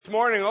This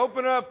morning,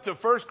 open up to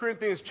 1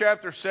 Corinthians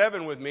chapter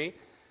 7 with me,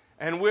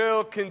 and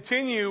we'll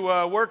continue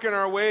working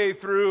our way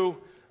through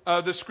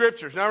the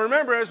Scriptures. Now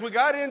remember, as we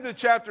got into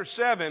chapter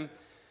 7,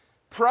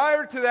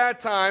 prior to that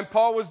time,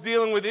 Paul was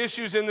dealing with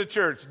issues in the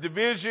church.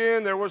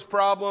 Division, there was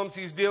problems,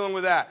 he's dealing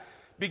with that.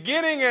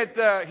 Beginning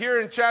at here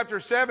in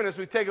chapter 7, as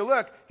we take a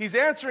look, he's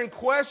answering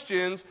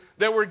questions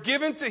that were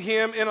given to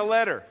him in a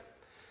letter.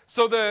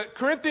 So the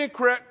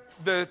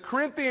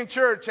Corinthian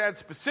church had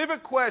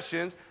specific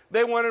questions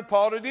they wanted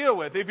Paul to deal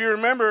with. If you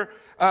remember,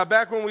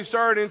 back when we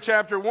started in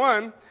chapter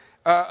 1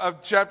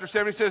 of chapter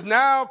 7, he says,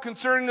 "Now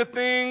concerning the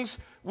things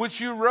which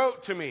you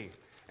wrote to me."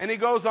 And he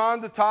goes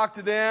on to talk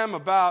to them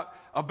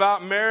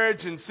about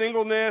marriage and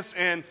singleness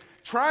and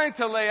trying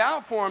to lay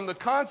out for them the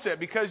concept.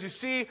 Because you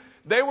see,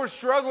 they were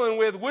struggling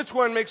with which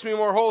one makes me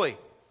more holy.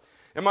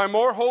 Am I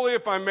more holy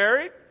if I'm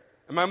married?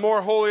 Am I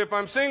more holy if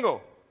I'm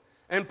single?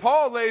 And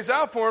Paul lays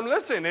out for them,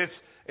 listen,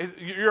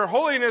 your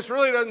holiness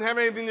really doesn't have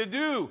anything to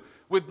do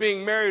with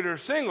being married or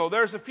single.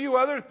 There's a few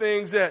other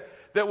things that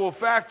will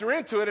factor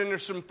into it, and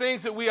there's some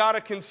things that we ought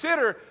to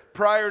consider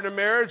prior to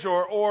marriage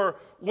or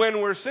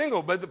when we're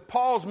single. But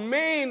Paul's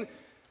main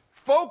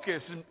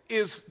focus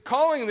is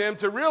calling them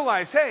to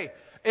realize, hey,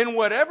 in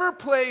whatever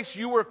place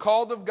you were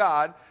called of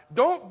God,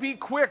 don't be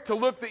quick to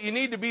look that you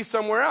need to be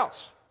somewhere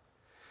else.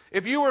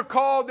 If you were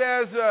called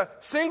as a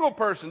single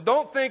person,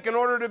 don't think in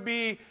order to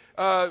be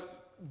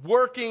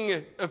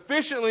working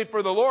efficiently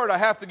for the Lord, I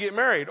have to get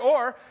married.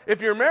 Or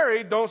if you're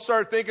married, don't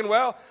start thinking,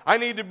 well, I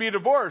need to be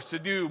divorced to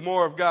do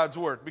more of God's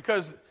work.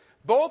 Because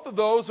both of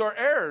those are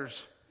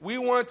errors. We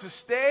want to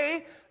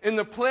stay in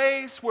the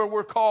place where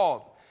we're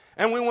called.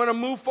 And we want to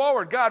move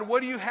forward. God,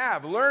 what do you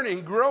have?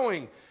 Learning,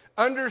 growing,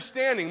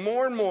 understanding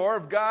more and more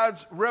of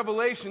God's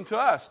revelation to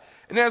us.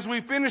 And as we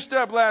finished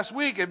up last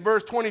week at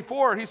verse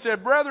 24, he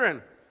said,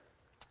 "Brethren,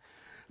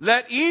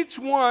 let each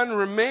one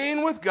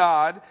remain with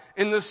God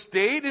in the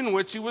state in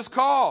which he was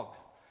called."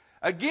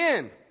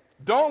 Again,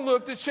 don't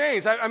look to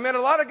change. I met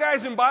a lot of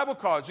guys in Bible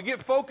college. You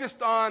get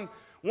focused on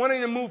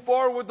wanting to move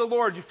forward with the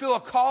Lord. You feel a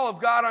call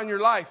of God on your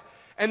life.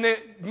 And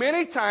that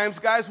many times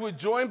guys would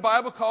join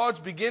Bible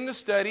college, begin to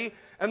study,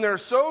 and they're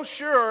so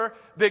sure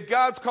that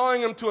God's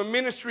calling them to a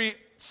ministry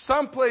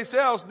someplace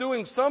else,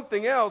 doing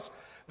something else,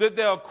 that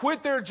they'll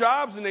quit their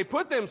jobs and they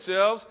put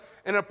themselves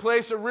in a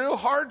place of real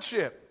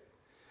hardship.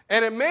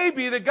 And it may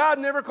be that God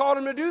never called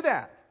him to do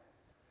that.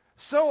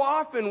 So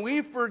often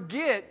we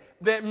forget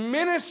that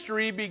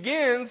ministry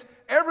begins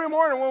every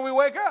morning when we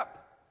wake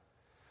up.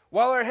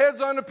 While our head's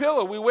on the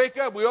pillow, we wake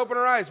up, we open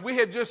our eyes. We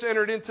have just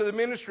entered into the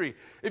ministry.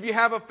 If you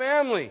have a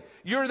family,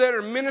 you're there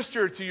to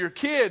minister to your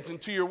kids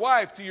and to your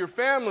wife, to your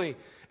family.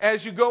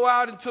 As you go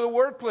out into the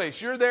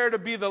workplace, you're there to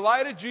be the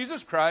light of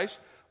Jesus Christ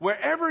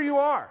wherever you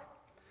are.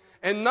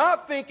 And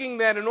not thinking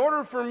that in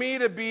order for me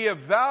to be of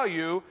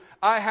value,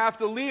 I have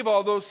to leave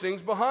all those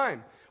things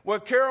behind.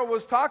 What Carol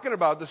was talking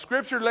about, the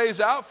Scripture lays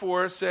out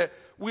for us that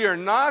we are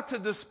not to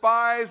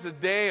despise the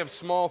day of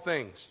small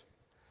things.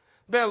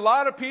 There are a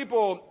lot of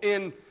people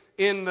in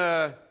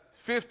the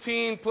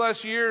 15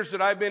 plus years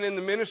that I've been in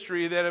the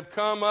ministry that have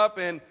come up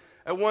and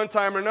at one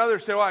time or another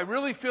say, well, I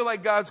really feel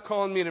like God's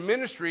calling me to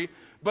ministry,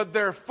 but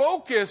their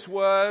focus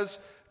was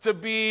to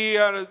be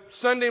on a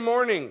Sunday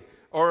morning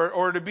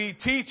or to be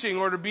teaching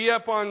or to be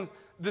up on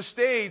the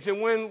stage. And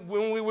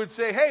when we would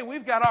say, hey,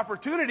 we've got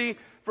opportunity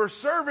for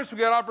service, we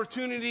got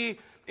opportunity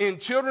in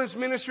children's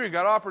ministry, we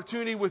got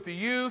opportunity with the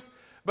youth,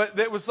 but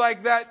it was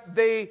like that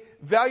they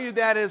valued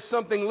that as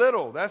something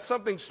little. That's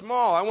something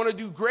small. I want to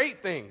do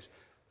great things.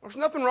 There's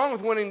nothing wrong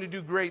with wanting to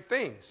do great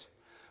things.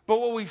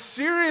 But what we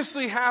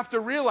seriously have to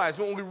realize,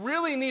 what we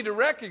really need to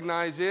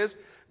recognize is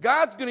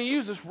God's going to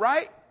use us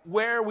right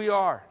where we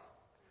are.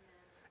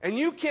 And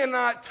you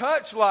cannot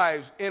touch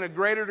lives in a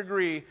greater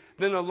degree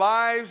than the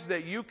lives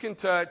that you can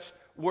touch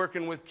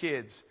working with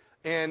kids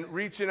and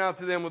reaching out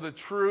to them with the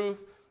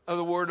truth of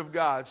the Word of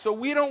God. So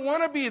we don't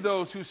want to be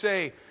those who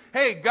say,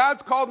 hey,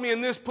 God's called me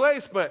in this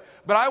place, but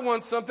I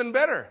want something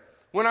better.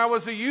 When I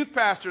was a youth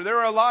pastor, there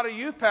were a lot of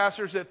youth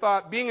pastors that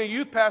thought being a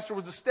youth pastor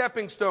was a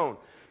stepping stone.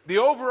 The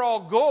overall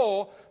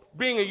goal,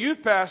 being a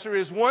youth pastor,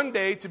 is one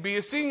day to be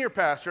a senior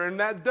pastor, and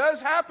that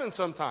does happen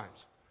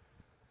sometimes.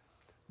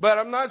 But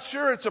I'm not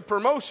sure it's a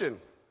promotion.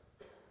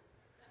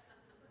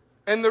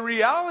 And the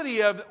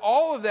reality of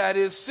all of that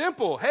is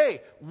simple.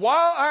 Hey,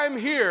 while I'm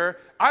here,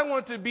 I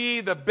want to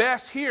be the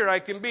best here I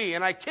can be.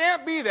 And I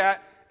can't be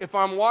that if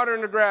I'm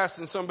watering the grass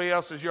in somebody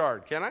else's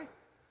yard, can I?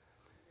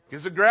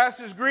 Because the grass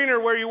is greener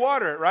where you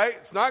water it, right?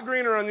 It's not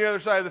greener on the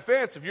other side of the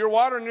fence. If you're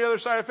watering the other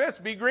side of the fence,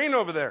 be green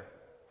over there.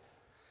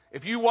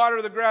 If you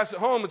water the grass at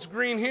home, it's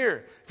green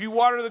here. If you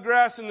water the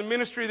grass in the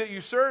ministry that you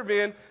serve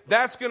in,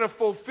 that's going to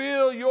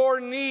fulfill your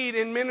need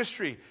in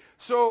ministry.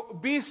 So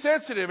be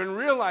sensitive and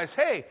realize,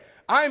 hey,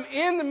 I'm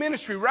in the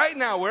ministry right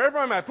now, wherever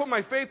I'm at. I put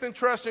my faith and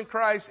trust in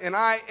Christ, and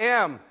I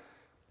am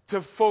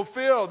to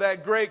fulfill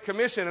that great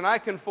commission. And I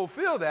can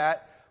fulfill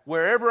that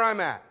wherever I'm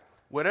at.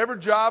 Whatever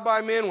job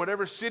I'm in,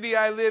 whatever city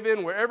I live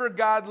in, wherever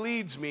God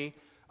leads me,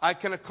 I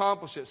can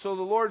accomplish it. So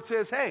the Lord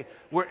says, hey,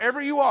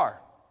 wherever you are,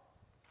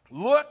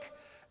 look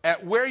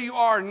at where you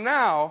are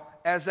now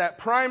as that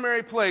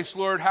primary place.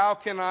 Lord, how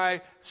can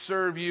I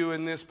serve you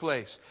in this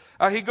place?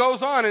 He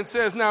goes on and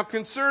says, now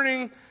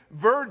concerning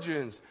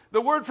virgins.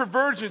 The word for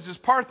virgins is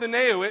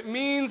partheneo. It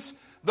means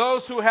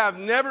those who have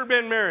never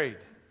been married.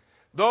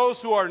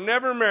 Those who are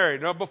never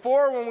married. Now,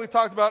 before when we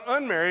talked about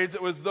unmarrieds,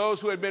 it was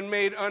those who had been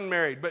made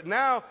unmarried. But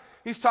now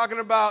he's talking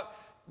about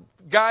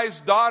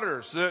guys'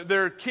 daughters,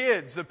 their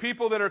kids, the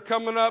people that are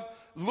coming up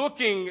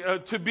looking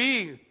to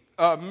be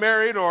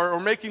married or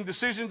making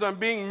decisions on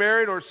being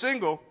married or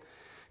single.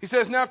 He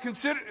says, now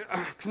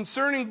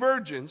concerning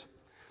virgins,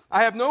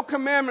 I have no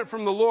commandment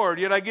from the Lord,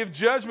 yet I give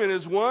judgment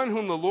as one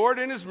whom the Lord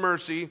in his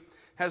mercy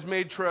has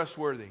made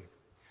trustworthy.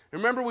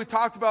 Remember, we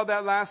talked about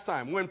that last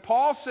time. When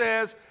Paul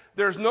says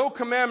there's no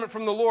commandment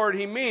from the Lord,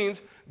 he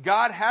means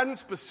God hadn't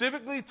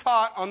specifically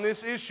taught on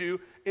this issue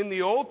in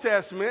the Old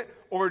Testament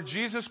or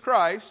Jesus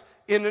Christ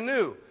in the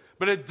New.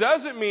 But it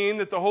doesn't mean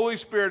that the Holy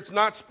Spirit's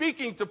not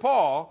speaking to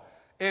Paul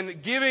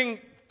and giving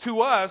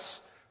to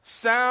us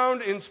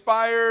sound,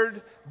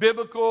 inspired,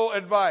 biblical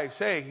advice.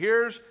 Hey,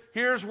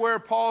 here's where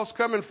Paul's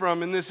coming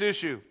from in this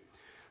issue.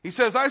 He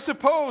says, I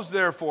suppose,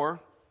 therefore,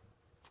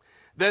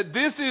 that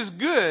this is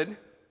good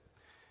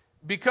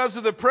because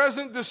of the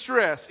present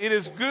distress. It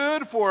is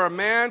good for a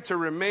man to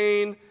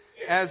remain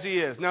as he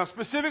is. Now,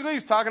 specifically,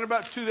 he's talking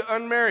about to the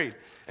unmarried.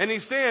 And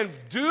he's saying,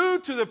 due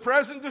to the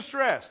present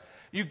distress,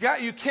 you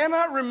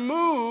cannot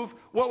remove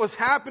what was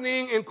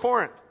happening in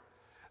Corinth.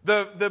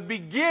 The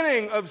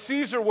beginning of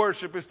Caesar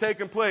worship has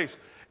taken place.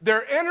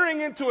 They're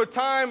entering into a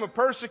time of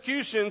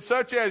persecution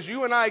such as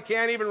you and I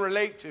can't even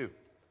relate to.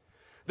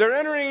 They're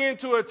entering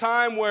into a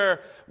time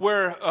where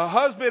a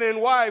husband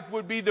and wife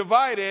would be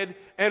divided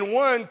and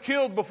one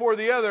killed before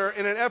the other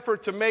in an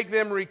effort to make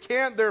them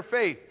recant their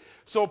faith.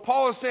 So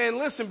Paul is saying,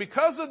 listen,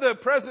 because of the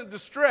present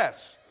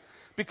distress,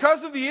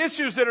 because of the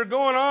issues that are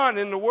going on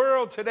in the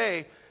world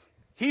today,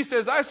 he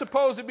says, I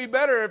suppose it'd be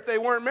better if they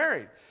weren't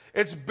married.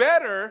 It's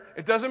better.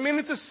 It doesn't mean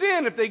it's a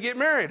sin if they get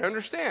married.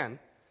 Understand?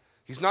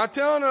 He's not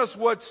telling us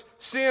what's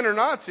sin or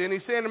not sin.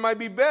 He's saying it might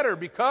be better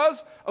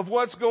because of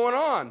what's going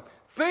on.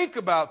 Think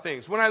about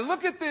things. When I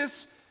look at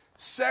this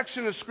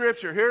section of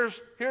Scripture,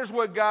 here's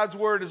what God's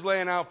Word is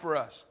laying out for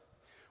us.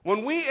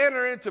 When we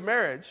enter into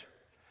marriage,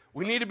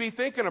 we need to be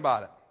thinking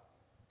about it.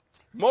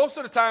 Most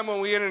of the time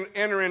when we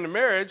enter into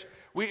marriage,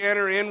 we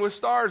enter in with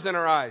stars in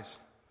our eyes.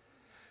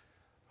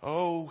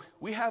 Oh,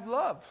 we have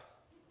love.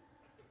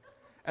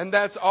 And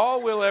that's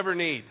all we'll ever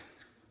need.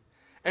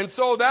 And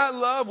so that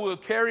love will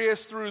carry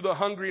us through the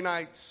hungry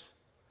nights,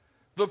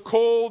 the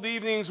cold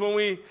evenings when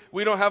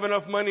we don't have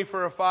enough money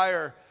for a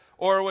fire,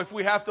 or if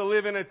we have to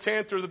live in a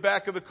tent or the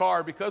back of the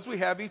car because we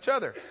have each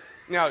other.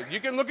 Now, you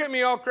can look at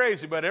me all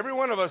crazy, but every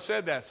one of us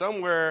said that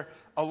somewhere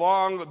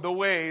along the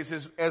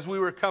ways as we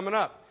were coming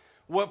up.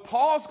 What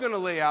Paul's going to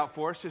lay out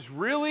for us is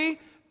really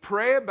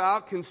pray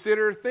about,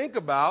 consider, think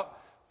about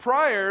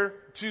prior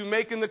to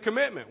making the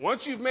commitment.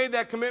 Once you've made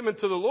that commitment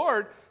to the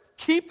Lord,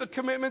 keep the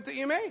commitment that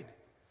you made.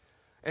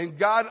 And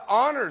God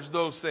honors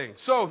those things.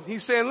 So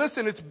he's saying,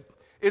 listen,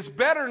 it's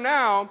better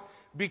now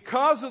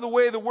because of the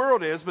way the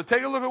world is. But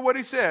take a look at what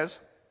he says.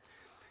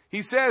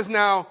 He says,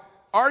 now,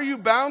 are you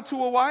bound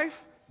to a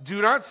wife?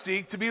 Do not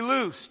seek to be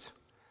loosed.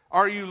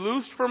 Are you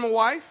loosed from a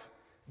wife?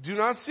 Do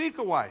not seek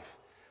a wife.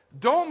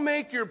 Don't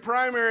make your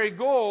primary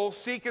goal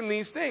seeking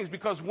these things.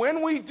 Because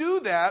when we do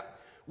that,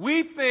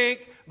 we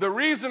think the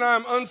reason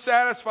I'm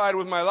unsatisfied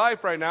with my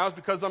life right now is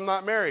because I'm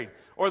not married.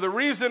 Or the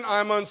reason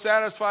I'm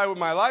unsatisfied with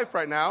my life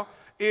right now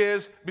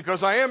is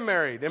because I am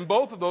married. And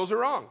both of those are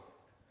wrong.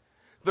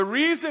 The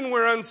reason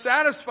we're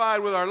unsatisfied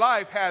with our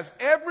life has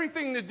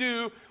everything to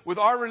do with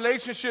our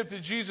relationship to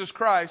Jesus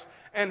Christ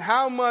and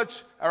how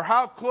much or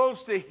how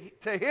close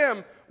to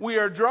Him we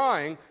are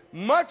drawing,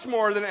 much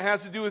more than it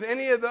has to do with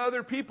any of the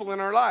other people in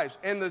our lives.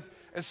 And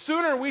as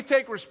sooner we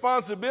take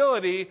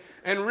responsibility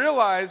and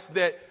realize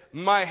that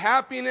my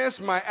happiness,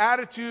 my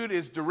attitude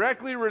is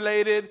directly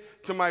related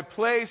to my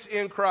place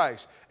in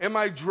Christ. Am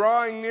I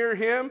drawing near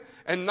Him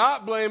and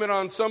not blame it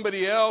on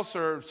somebody else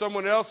or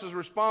someone else is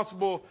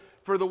responsible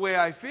for the way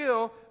I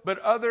feel, but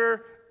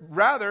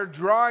rather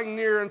drawing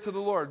near unto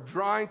the Lord,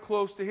 drawing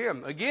close to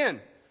Him.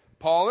 Again,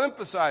 Paul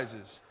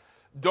emphasizes,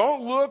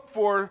 don't look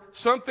for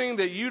something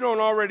that you don't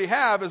already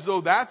have as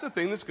though that's the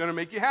thing that's going to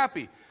make you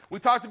happy. We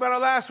talked about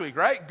it last week,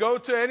 right? Go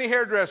to any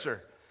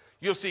hairdresser.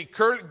 You'll see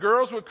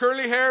girls with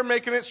curly hair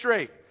making it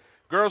straight.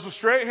 Girls with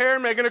straight hair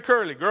making it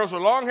curly. Girls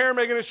with long hair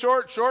making it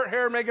short. Short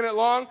hair making it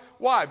long.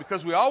 Why?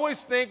 Because we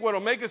always think what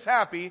will make us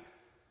happy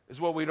is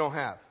what we don't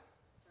have.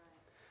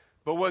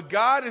 But what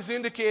God is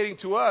indicating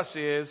to us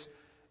is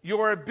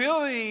your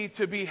ability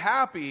to be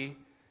happy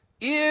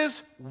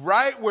is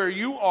right where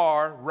you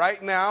are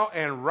right now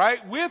and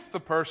right with the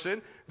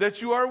person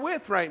that you are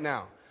with right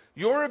now.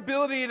 Your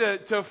ability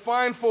to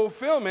find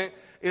fulfillment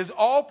is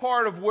all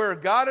part of where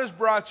God has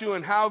brought you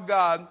and how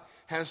God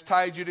has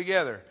tied you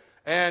together.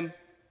 And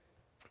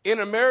in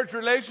a marriage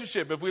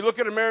relationship, if we look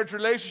at a marriage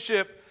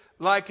relationship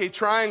like a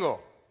triangle,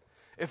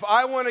 if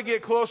I want to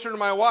get closer to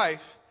my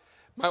wife,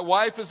 My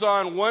wife is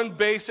on one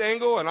base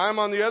angle and I'm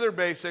on the other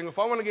base angle. If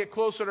I want to get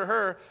closer to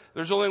her,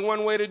 there's only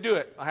one way to do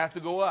it. I have to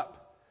go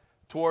up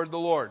toward the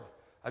Lord.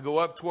 I go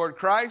up toward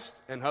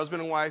Christ, and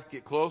husband and wife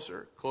get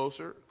closer,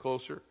 closer,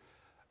 closer,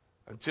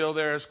 until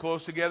they're as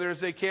close together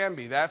as they can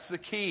be. That's the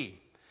key.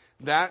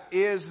 That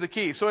is the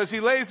key. So as he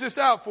lays this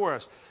out for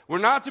us, we're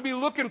not to be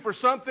looking for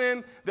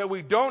something that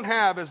we don't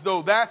have as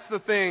though that's the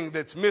thing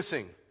that's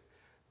missing.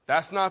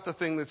 That's not the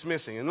thing that's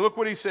missing. And look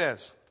what he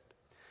says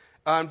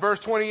in verse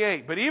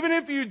 28. But even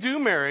if you do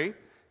marry,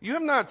 you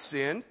have not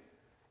sinned.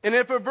 And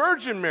if a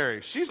virgin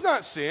marries, she's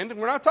not sinned. And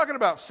we're not talking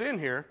about sin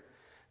here.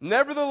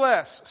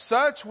 Nevertheless,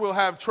 such will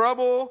have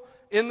trouble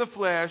in the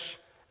flesh,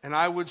 and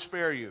I would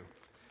spare you.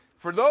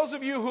 For those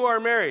of you who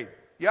are married,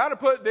 you ought to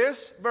put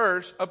this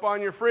verse up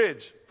on your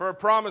fridge for a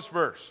promise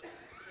verse.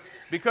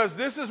 Because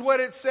this is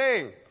what it's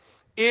saying.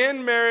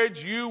 In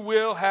marriage, you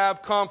will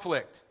have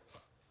conflict.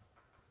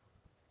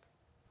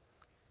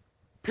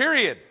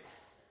 Period.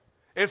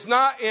 It's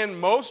not in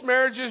most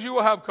marriages you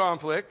will have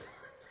conflict.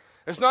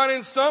 It's not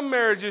in some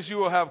marriages you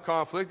will have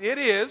conflict. It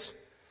is,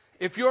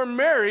 if you're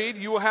married,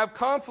 you will have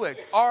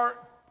conflict. Our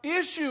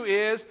issue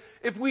is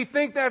if we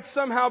think that's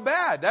somehow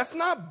bad. That's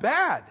not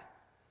bad.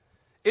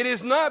 It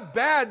is not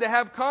bad to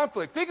have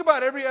conflict. Think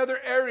about every other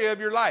area of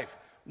your life.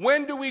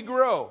 When do we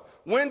grow?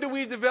 When do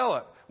we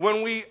develop?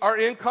 When we are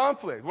in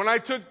conflict. When I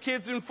took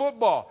kids in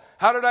football,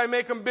 how did I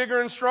make them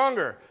bigger and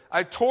stronger?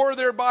 I tore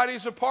their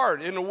bodies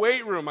apart in the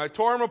weight room. I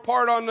tore them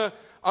apart on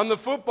the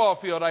football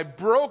field. I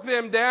broke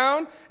them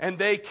down, and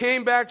they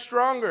came back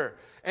stronger.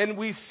 And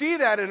we see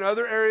that in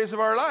other areas of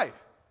our life.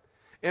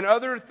 In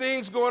other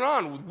things going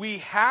on. We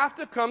have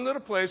to come to the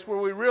place where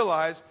we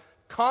realize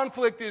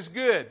conflict is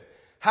good.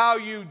 How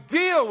you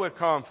deal with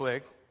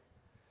conflict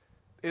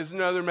is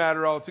another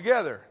matter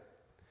altogether.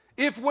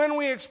 If when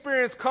we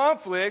experience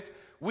conflict,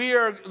 we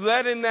are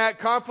letting that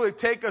conflict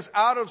take us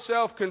out of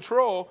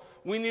self-control,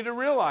 we need to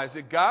realize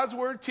that God's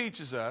Word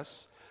teaches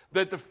us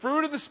that the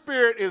fruit of the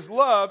Spirit is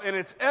love, and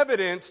it's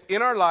evidenced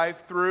in our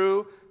life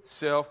through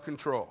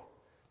self-control.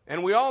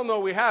 And we all know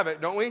we have it,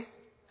 don't we?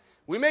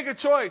 We make a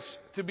choice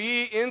to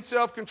be in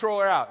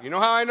self-control or out. You know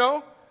how I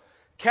know?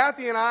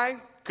 Kathy and I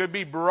could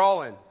be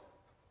brawling.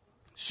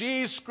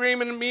 She's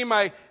screaming at me.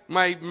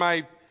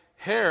 My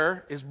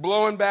hair is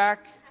blowing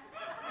back.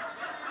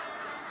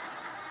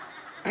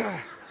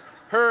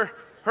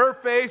 Her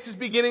face is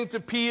beginning to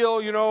peel,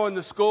 and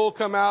the skull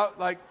come out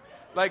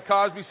like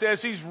Cosby says.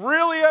 She's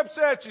really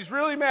upset. She's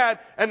really mad.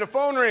 And the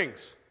phone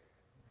rings.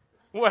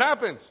 What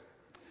happens?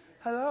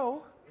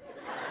 Hello?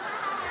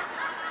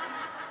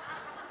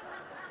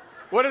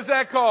 What is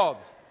that called?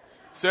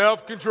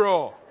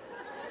 Self-control.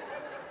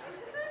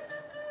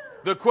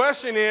 The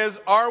question is,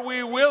 are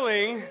we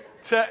willing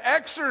to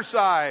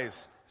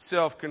exercise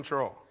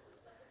self-control?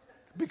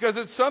 Because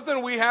it's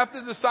something we have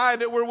to decide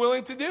that we're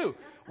willing to do.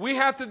 We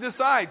have to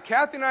decide.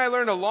 Kathy and I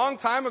learned a long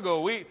time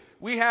ago,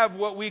 we have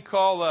what we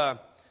call a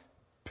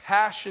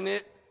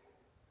passionate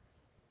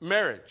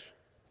marriage.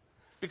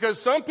 Because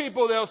some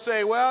people, they'll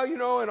say, well,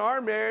 in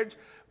our marriage,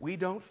 we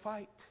don't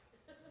fight.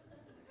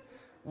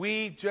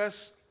 We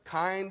just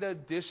kind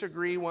of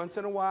disagree once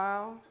in a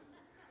while,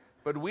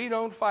 but we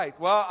don't fight.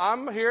 Well,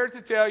 I'm here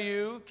to tell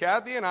you,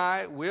 Kathy and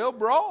I will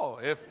brawl.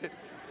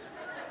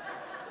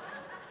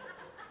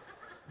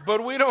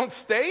 But we don't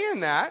stay in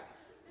that.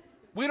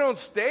 We don't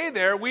stay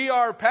there. We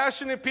are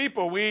passionate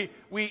people. We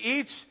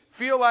each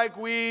feel like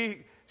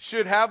we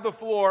should have the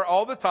floor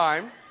all the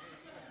time.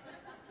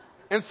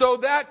 And so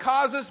that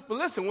causes, but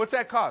listen, what's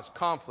that cause?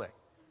 Conflict.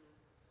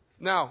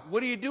 Now, what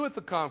do you do with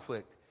the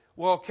conflict?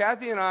 Well,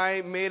 Kathy and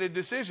I made a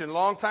decision a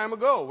long time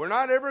ago. We're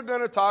not ever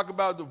going to talk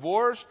about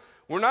divorce.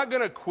 We're not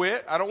going to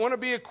quit. I don't want to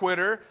be a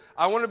quitter.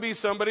 I want to be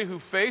somebody who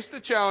faced the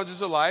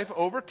challenges of life,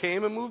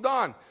 overcame, and moved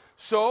on.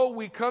 So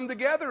we come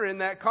together in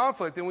that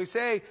conflict and we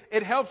say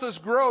it helps us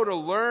grow to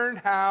learn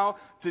how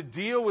to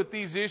deal with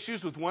these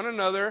issues with one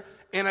another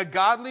in a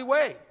godly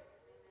way.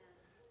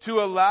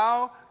 To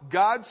allow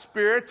God's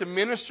Spirit to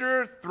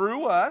minister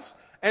through us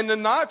and to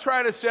not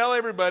try to sell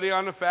everybody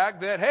on the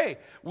fact that, hey,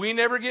 we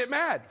never get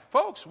mad.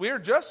 Folks, we're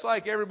just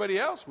like everybody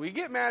else. We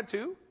get mad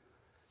too.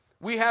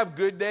 We have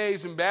good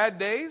days and bad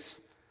days,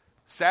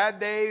 sad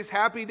days,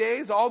 happy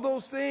days, all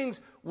those things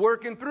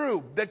working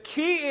through. The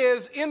key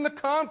is in the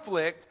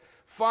conflict,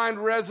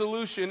 find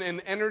resolution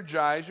and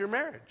energize your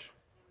marriage.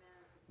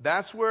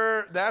 That's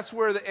where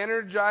the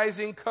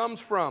energizing comes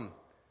from.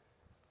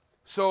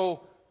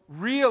 So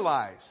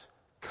realize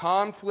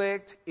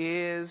conflict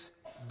is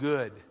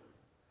good.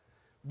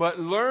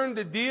 But learn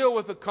to deal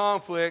with the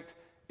conflict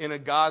in a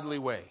godly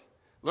way.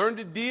 Learn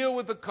to deal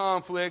with the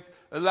conflict,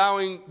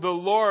 allowing the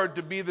Lord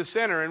to be the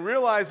center and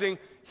realizing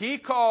He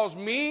calls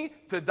me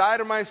to die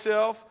to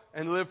myself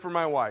and live for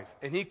my wife.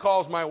 And He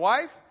calls my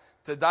wife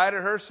to die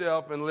to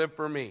herself and live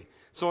for me.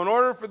 So in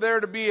order for there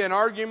to be an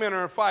argument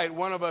or a fight,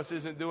 one of us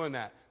isn't doing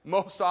that.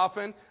 Most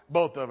often,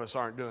 both of us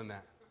aren't doing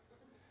that.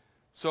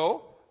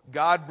 So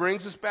God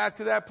brings us back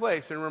to that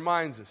place and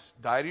reminds us,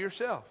 die to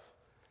yourself.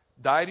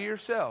 Die to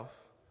yourself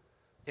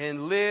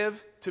and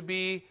live to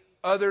be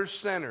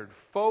other-centered,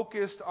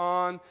 focused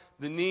on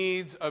the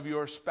needs of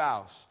your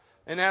spouse.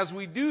 And as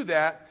we do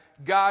that,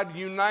 God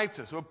unites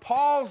us. Well,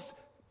 Paul's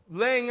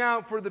laying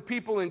out for the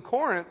people in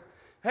Corinth,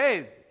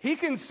 hey, he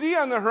can see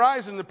on the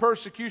horizon the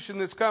persecution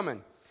that's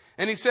coming.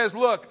 And he says,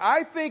 look,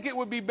 I think it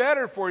would be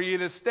better for you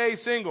to stay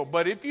single.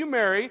 But if you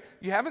marry,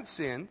 you haven't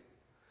sinned.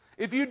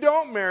 If you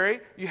don't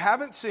marry, you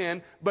haven't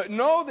sinned. But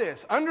know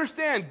this,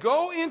 understand,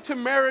 go into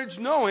marriage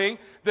knowing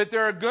that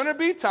there are going to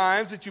be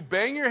times that you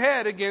bang your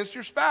head against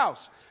your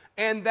spouse.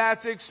 And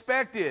that's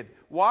expected.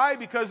 Why?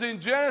 Because in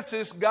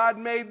Genesis, God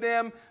made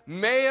them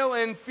male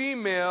and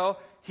female.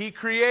 He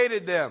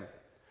created them.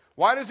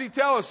 Why does he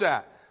tell us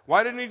that?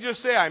 Why didn't he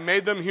just say, I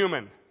made them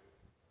human?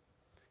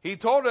 He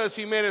told us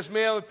he made us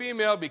male and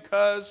female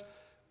because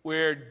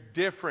we're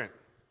different.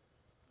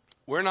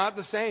 We're not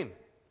the same.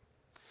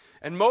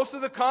 And most of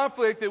the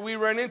conflict that we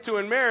run into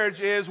in marriage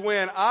is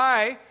when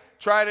I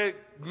try to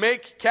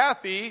make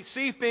Kathy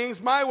see things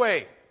my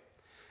way.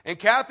 And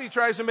Kathy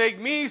tries to make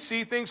me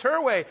see things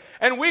her way.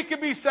 And we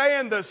could be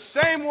saying the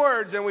same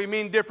words and we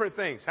mean different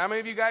things. How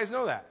many of you guys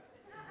know that?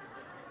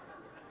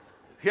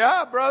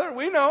 Yeah, brother,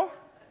 we know.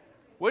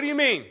 What do you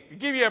mean? I'll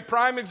give you a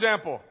prime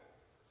example.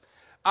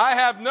 I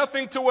have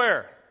nothing to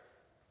wear.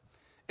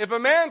 If a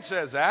man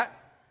says that,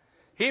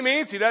 he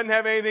means he doesn't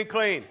have anything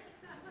clean.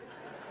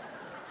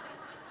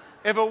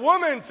 If a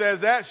woman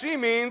says that, she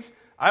means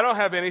I don't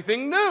have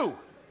anything new.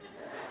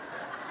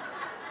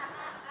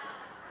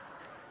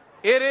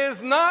 It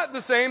is not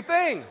the same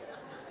thing.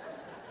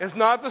 It's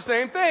not the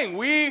same thing.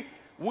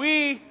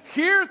 We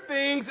hear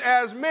things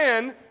as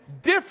men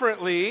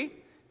differently,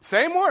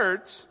 same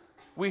words.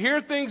 We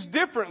hear things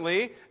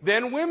differently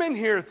than women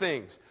hear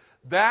things.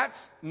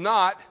 That's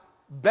not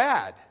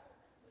bad.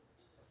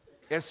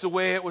 It's the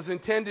way it was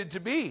intended to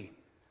be,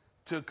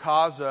 to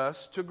cause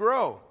us to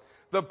grow.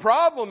 The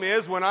problem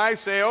is when I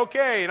say,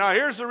 okay, now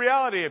here's the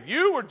reality. If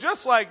you were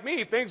just like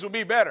me, things would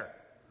be better.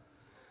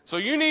 So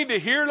you need to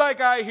hear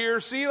like I hear,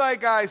 see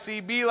like I see,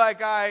 be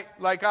like I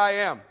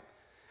am.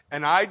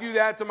 And I do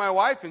that to my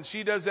wife and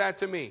she does that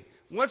to me.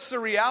 What's the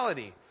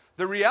reality?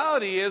 The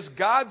reality is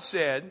God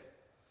said,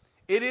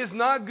 it is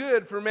not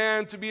good for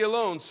man to be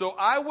alone. So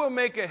I will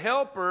make a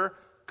helper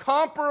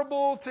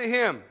comparable to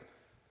him.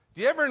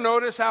 Do you ever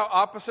notice how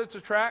opposites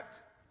attract?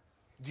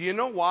 Do you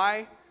know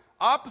why?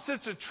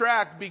 Opposites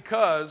attract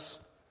because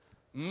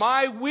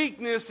my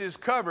weakness is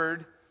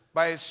covered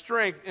by a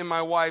strength in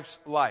my wife's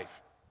life.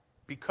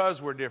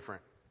 Because we're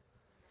different.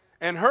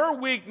 And her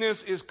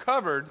weakness is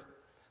covered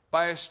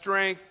by a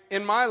strength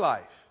in my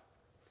life.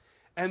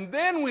 And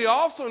then we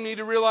also need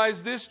to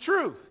realize this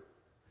truth.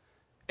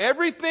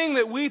 Everything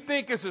that we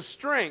think is a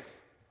strength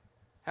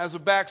has a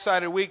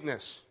backsided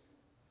weakness.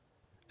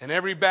 And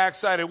every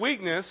backsided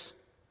weakness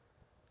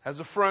has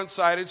a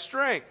front-sided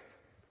strength.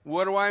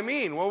 What do I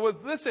mean? Well,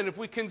 listen, if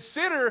we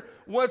consider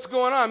what's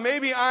going on,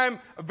 maybe I'm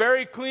a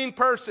very clean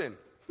person.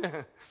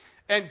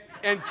 and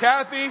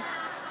Kathy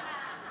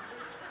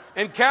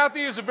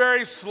is a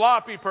very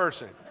sloppy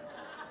person.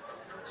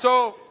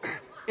 So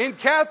in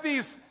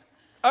Kathy's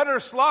utter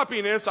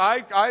sloppiness,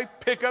 I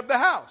pick up the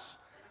house.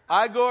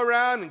 I go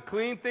around and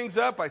clean things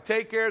up. I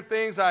take care of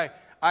things. I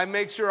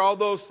make sure all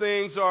those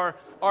things are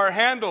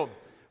handled.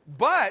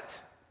 But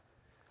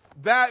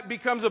that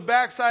becomes a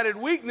backsided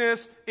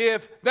weakness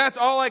if that's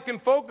all I can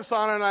focus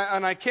on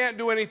and I can't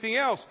do anything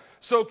else.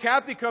 So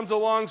Kathy comes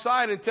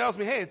alongside and tells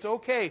me, hey, it's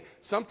okay.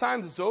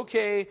 Sometimes it's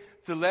okay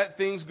to let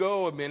things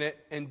go a minute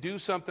and do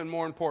something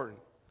more important.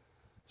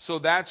 So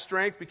that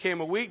strength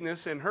became a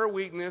weakness, and her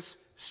weakness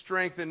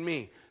strengthened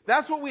me.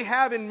 That's what we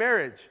have in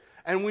marriage.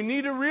 And we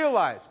need to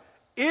realize,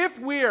 if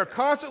we are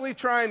constantly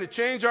trying to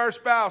change our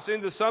spouse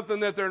into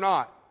something that they're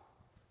not,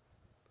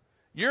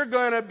 you're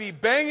going to be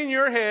banging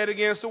your head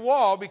against a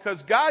wall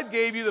because God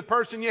gave you the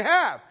person you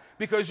have,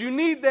 because you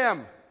need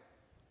them.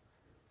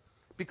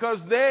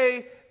 Because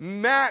they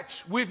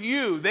match with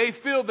you. They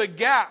fill the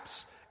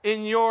gaps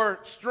in your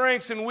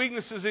strengths and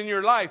weaknesses in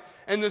your life.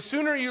 And the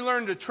sooner you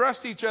learn to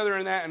trust each other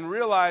in that and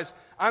realize,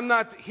 I'm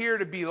not here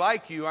to be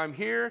like you. I'm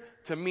here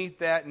to meet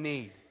that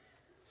need.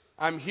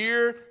 I'm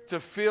here to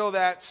fill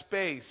that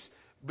space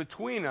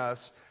between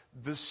us.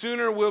 The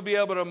sooner we'll be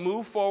able to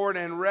move forward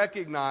and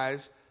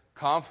recognize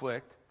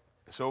conflict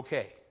is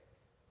okay.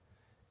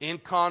 In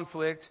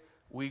conflict,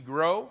 we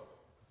grow.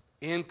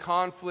 In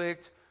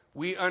conflict,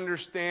 we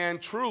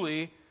understand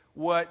truly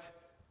what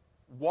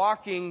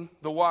walking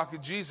the walk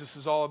of Jesus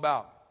is all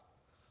about.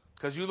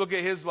 Because you look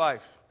at his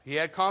life. He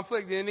had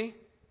conflict, didn't he?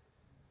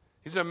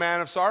 He's a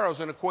man of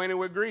sorrows and acquainted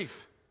with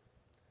grief.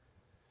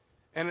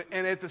 And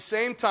at the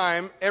same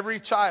time, every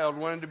child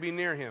wanted to be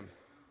near him.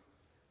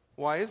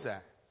 Why is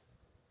that?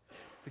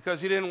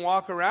 Because he didn't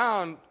walk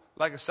around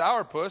like a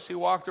sourpuss. He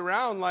walked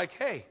around like,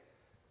 hey,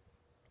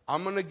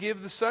 I'm going to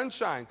give the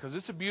sunshine because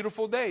it's a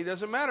beautiful day. It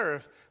doesn't matter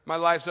if my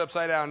life's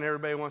upside down and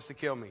everybody wants to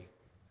kill me.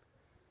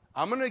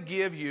 I'm going to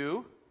give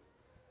you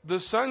the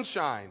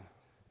sunshine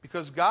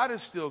because God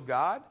is still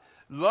God.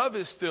 Love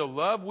is still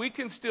love. We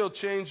can still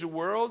change the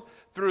world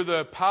through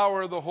the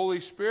power of the Holy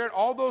Spirit.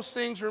 All those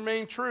things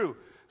remain true.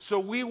 So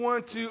we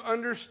want to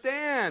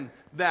understand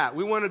that.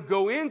 We want to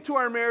go into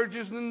our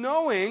marriages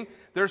knowing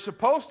there's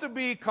supposed to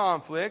be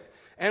conflict,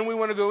 and we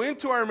want to go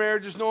into our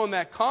marriages knowing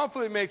that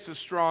conflict makes us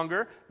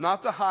stronger,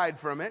 not to hide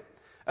from it.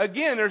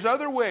 Again, there's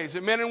other ways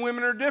that men and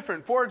women are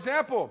different. For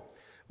example,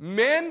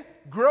 men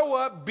grow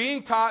up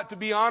being taught to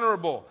be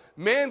honorable.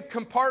 Men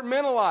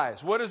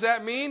compartmentalize. What does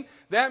that mean?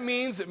 That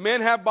means that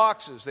men have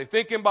boxes. They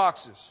think in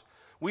boxes.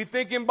 We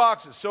think in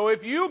boxes. So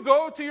if you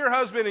go to your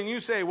husband and you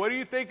say, "What are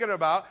you thinking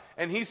about?"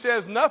 and he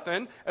says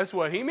nothing, that's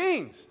what he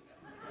means.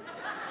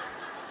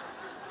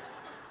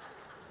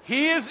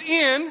 He is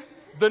in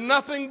the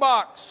nothing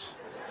box.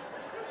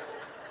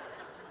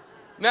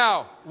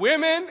 Now,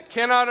 women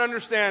cannot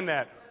understand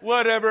that.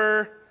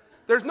 Whatever.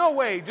 There's no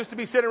way just to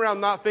be sitting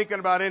around not thinking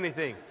about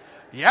anything.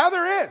 Yeah,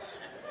 there is.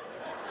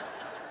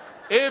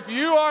 If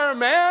you are a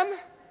man,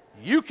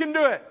 you can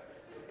do it.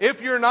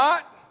 If you're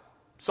not,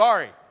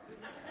 sorry.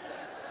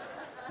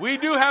 We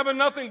do have a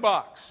nothing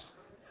box.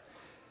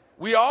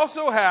 We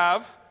also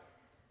have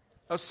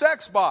a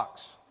sex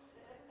box.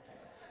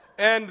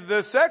 And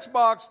the sex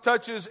box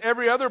touches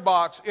every other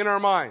box in our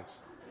minds.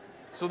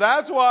 So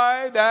that's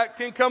why that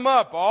can come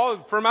up all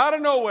from out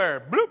of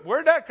nowhere. Bloop,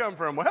 where'd that come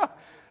from? Well,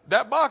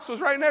 that box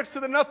was right next to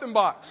the nothing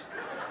box.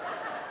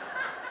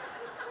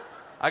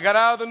 I got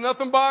out of the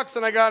nothing box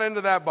and I got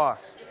into that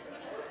box.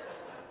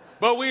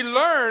 But we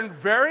learned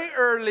very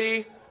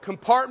early,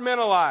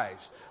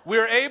 compartmentalize.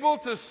 We're able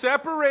to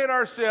separate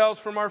ourselves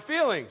from our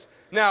feelings.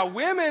 Now,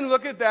 women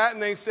look at that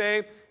and they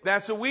say,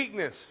 that's a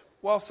weakness.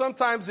 Well,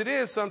 sometimes it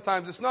is,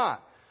 sometimes it's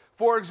not.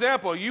 For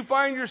example, you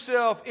find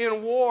yourself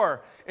in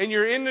war and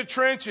you're in the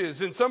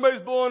trenches and somebody's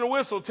blowing a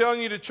whistle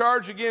telling you to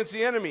charge against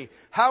the enemy.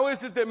 How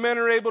is it that men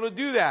are able to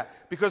do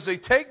that? Because they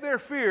take their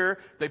fear,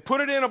 they put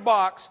it in a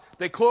box,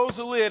 they close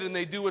the lid, and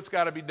they do what's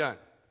got to be done.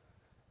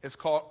 It's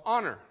called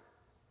honor.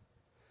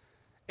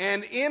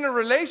 And in a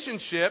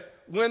relationship,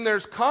 when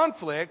there's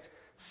conflict,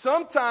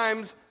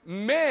 sometimes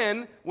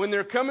men, when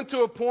they're coming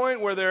to a point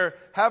where they're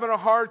having a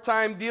hard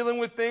time dealing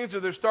with things or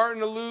they're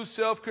starting to lose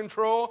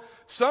self-control,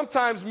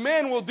 sometimes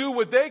men will do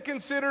what they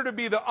consider to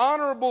be the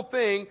honorable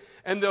thing,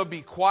 and they'll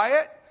be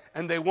quiet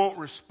and they won't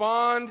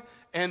respond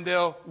and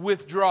they'll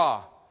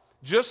withdraw.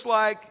 Just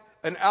like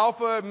an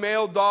alpha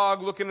male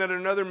dog looking at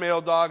another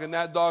male dog and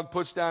that dog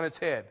puts down its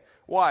head.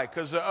 Why?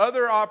 Because the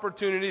other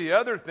opportunity, the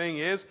other thing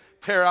is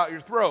tear out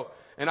your throat.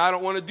 And I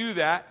don't want to do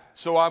that,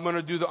 so I'm going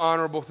to do the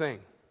honorable thing.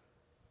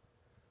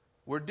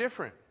 We're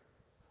different.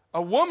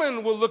 A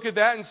woman will look at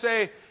that and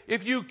say,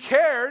 if you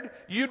cared,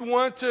 you'd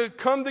want to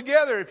come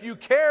together. If you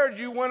cared,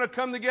 you want to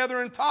come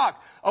together and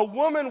talk. A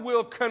woman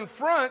will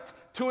confront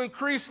to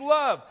increase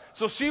love.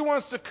 So she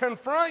wants to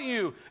confront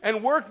you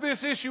and work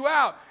this issue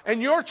out.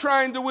 And you're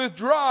trying to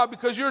withdraw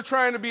because you're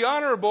trying to be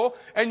honorable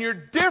and you're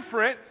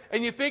different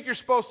and you think you're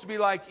supposed to be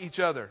like each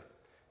other.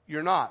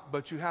 You're not,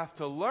 but you have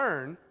to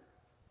learn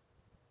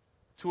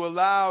to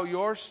allow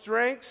your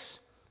strengths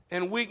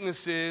and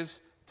weaknesses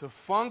to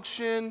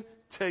function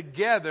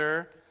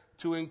together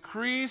to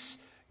increase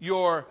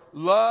your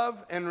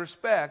love and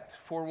respect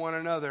for one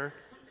another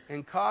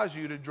and cause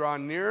you to draw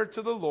nearer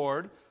to the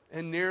Lord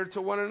and nearer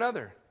to one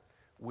another.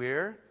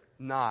 We're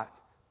not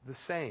the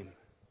same.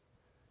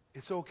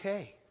 It's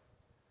okay.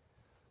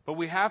 But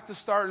we have to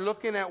start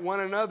looking at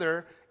one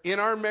another in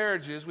our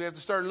marriages. We have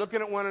to start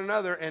looking at one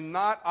another and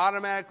not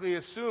automatically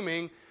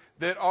assuming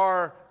that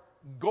our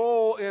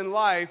goal in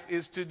life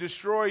is to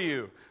destroy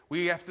you.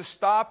 We have to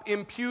stop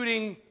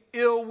imputing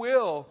ill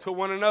will to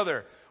one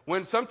another.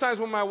 Sometimes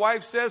when my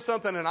wife says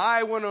something and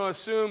I want to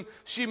assume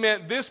she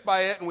meant this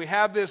by it and we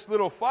have this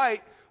little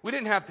fight, we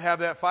didn't have to have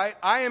that fight.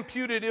 I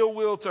imputed ill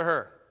will to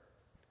her.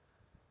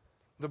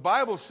 The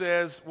Bible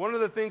says one of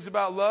the things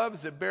about love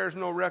is it bears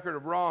no record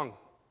of wrong.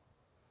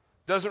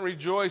 Doesn't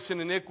rejoice in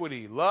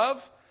iniquity.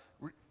 Love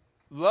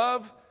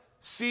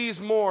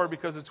sees more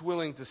because it's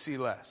willing to see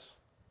less.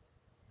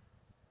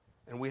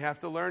 And we have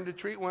to learn to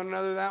treat one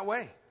another that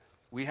way.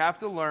 We have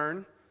to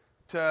learn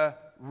to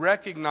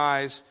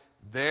recognize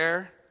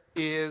there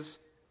is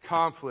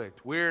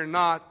conflict. We're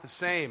not the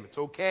same. It's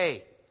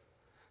okay.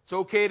 It's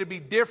okay to be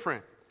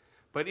different.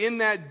 But in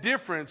that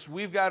difference,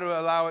 we've got to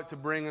allow it to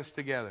bring us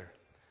together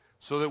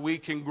so that we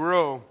can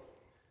grow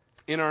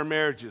in our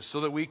marriages,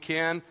 so that we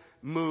can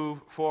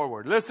move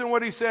forward. Listen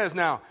what he says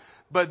now.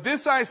 But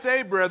this I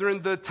say,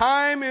 brethren, the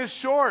time is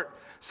short,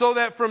 so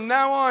that from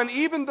now on,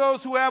 even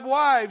those who have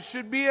wives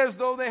should be as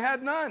though they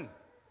had none.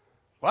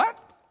 What?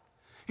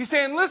 He's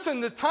saying,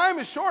 listen, the time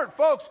is short,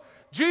 folks.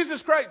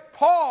 Jesus Christ,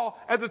 Paul,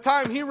 at the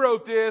time he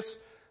wrote this,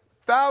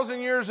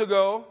 1,000 years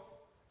ago,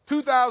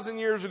 2,000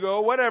 years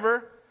ago,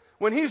 whatever,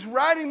 when he's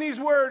writing these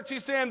words,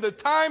 he's saying the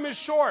time is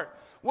short.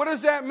 What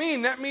does that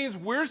mean? That means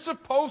we're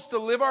supposed to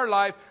live our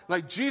life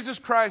like Jesus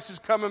Christ is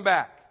coming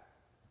back.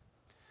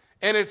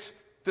 And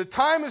the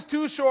time is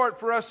too short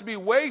for us to be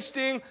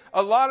wasting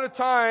a lot of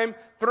time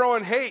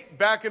throwing hate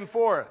back and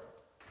forth.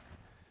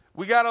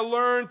 We got to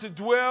learn to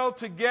dwell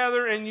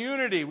together in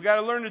unity. We got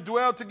to learn to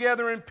dwell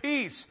together in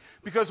peace.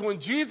 Because when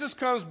Jesus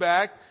comes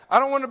back, I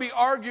don't want to be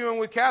arguing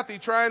with Kathy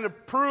trying to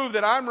prove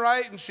that I'm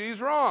right and she's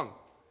wrong.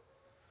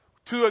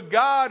 to a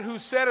God who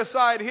set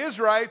aside his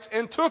rights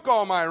and took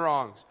all my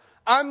wrongs.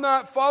 I'm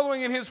not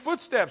following in his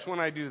footsteps when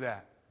I do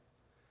that.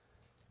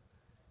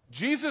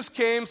 Jesus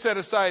came, set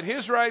aside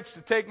his rights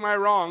to take my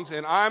wrongs,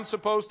 and I'm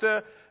supposed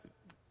to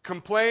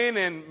complain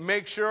and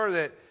make sure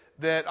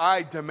that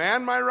I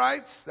demand my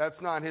rights? That's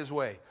not his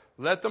way.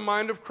 Let the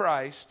mind of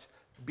Christ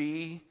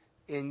be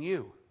in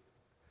you.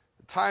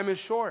 The time is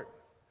short.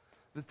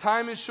 The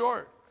time is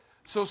short.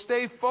 So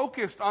stay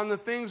focused on the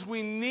things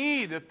we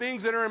need, the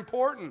things that are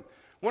important.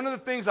 One of the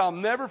things I'll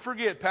never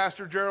forget,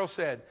 Pastor Gerald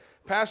said.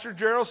 Pastor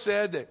Gerald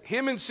said that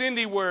him and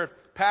Cindy were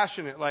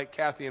passionate like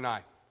Kathy and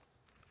I.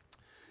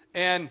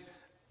 And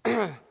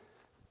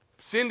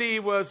Cindy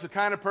was the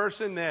kind of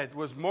person that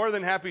was more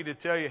than happy to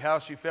tell you how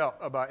she felt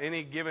about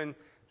any given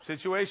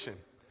situation.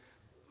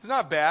 It's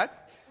not bad.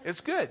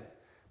 It's good.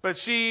 But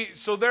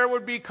so there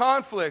would be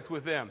conflict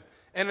with them.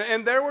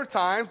 And there were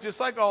times, just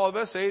like all of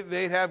us,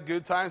 they'd have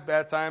good times,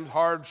 bad times,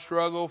 hard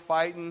struggle,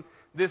 fighting,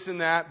 this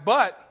and that.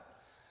 But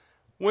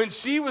when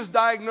she was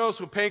diagnosed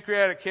with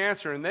pancreatic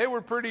cancer, and they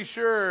were pretty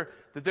sure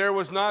that there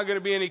was not going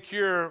to be any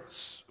cure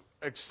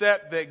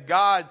except that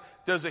God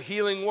does a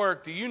healing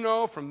work. Do you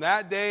know from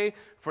that day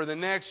for the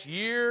next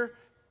year,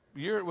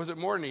 was it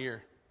more than a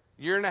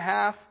year and a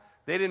half,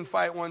 they didn't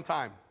fight one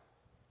time.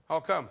 How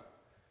come?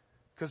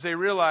 Because they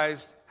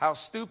realized how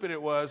stupid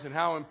it was and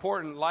how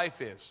important life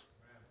is.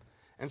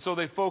 And so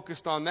they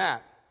focused on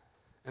that.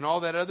 And all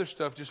that other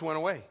stuff just went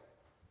away.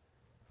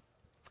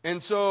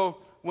 And so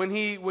when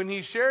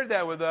he shared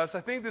that with us,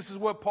 I think this is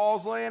what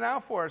Paul's laying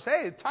out for us.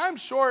 Hey,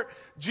 time's short.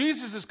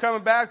 Jesus is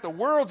coming back. The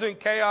world's in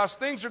chaos.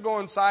 Things are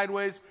going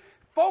sideways.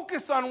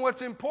 Focus on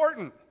what's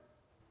important.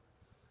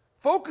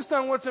 Focus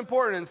on what's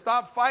important and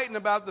stop fighting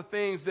about the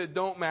things that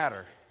don't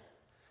matter.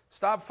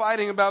 Stop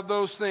fighting about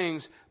those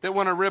things that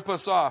want to rip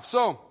us off.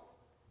 So,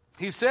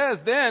 he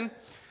says then,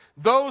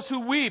 those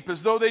who weep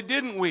as though they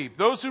didn't weep.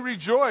 Those who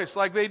rejoice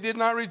like they did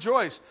not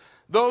rejoice.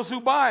 Those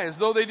who buy as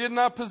though they did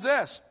not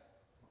possess.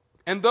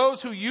 And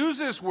those who use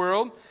this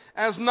world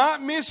as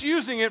not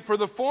misusing it, for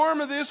the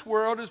form of this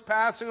world is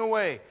passing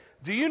away.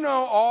 Do you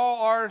know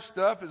all our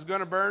stuff is going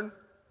to burn?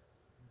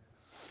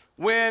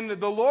 When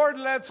the Lord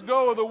lets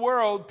go of the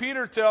world,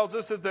 Peter tells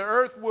us that the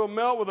earth will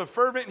melt with a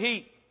fervent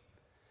heat.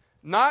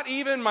 Not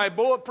even my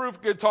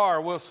bulletproof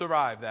guitar will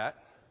survive that.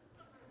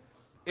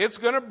 It's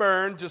going to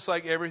burn just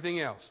like everything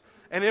else.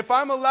 And if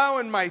I'm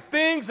allowing my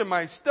things and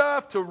my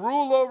stuff to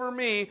rule over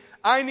me,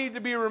 I need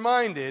to be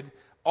reminded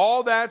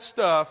all that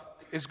stuff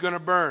is going to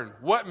burn.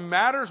 What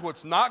matters,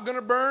 what's not going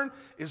to burn,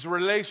 is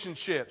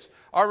relationships.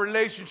 Our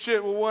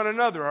relationship with one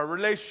another, our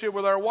relationship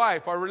with our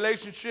wife, our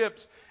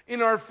relationships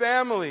in our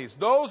families.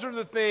 Those are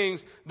the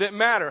things that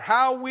matter.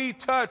 How we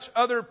touch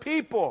other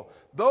people,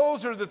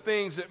 those are the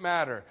things that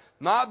matter,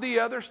 not the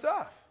other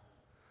stuff.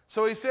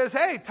 So he says,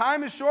 hey,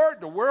 time is short.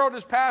 The world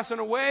is passing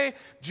away.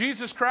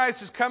 Jesus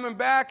Christ is coming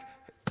back.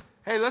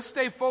 Hey, let's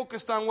stay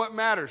focused on what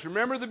matters.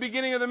 Remember the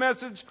beginning of the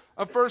message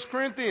of 1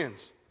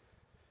 Corinthians.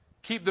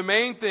 Keep the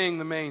main thing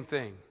the main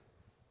thing.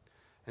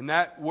 And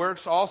that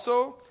works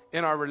also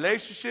in our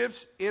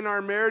relationships, in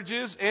our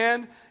marriages,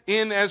 and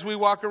in as we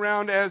walk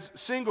around as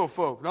single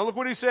folk. Now look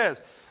what he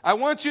says. I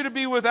want you to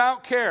be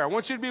without care. I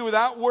want you to be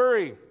without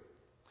worry.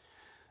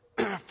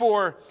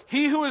 For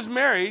he who is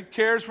married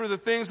cares for the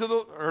things of the,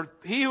 or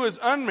he who is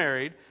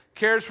unmarried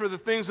cares for the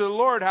things of the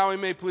Lord, how he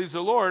may please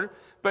the Lord.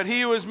 But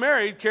he who is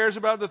married cares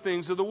about the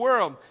things of the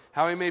world,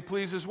 how he may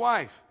please his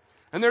wife.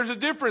 And there's a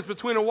difference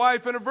between a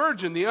wife and a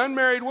virgin. The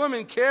unmarried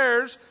woman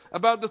cares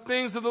about the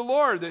things of the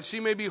Lord, that she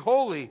may be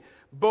holy,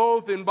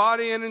 both in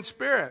body and in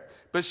spirit.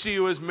 But she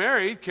who is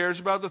married cares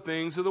about the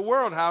things of the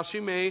world, how she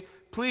may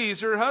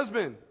please her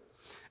husband.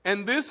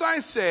 And this I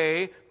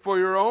say for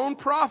your own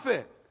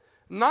profit.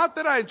 Not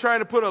that I try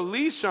to put a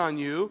leash on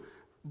you,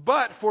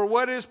 but for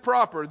what is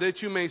proper,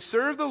 that you may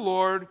serve the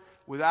Lord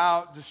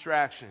without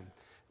distraction.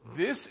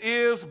 This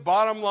is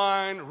bottom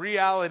line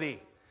reality.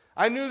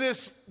 I knew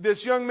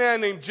this young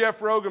man named Jeff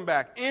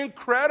Rogenbach,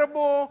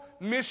 incredible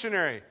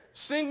missionary,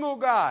 single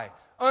guy,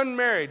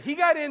 unmarried. He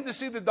got in to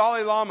see the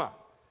Dalai Lama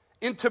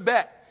in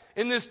Tibet,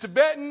 in this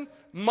Tibetan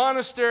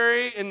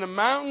monastery in the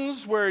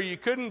mountains where you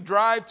couldn't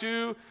drive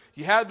to,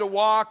 you had to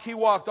walk. He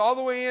walked all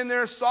the way in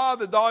there, saw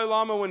the Dalai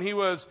Lama when he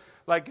was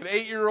like an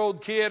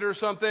 8-year-old kid or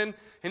something,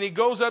 and he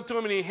goes up to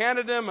him and he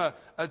handed him a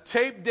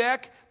tape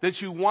deck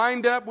that you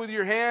wind up with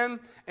your hand,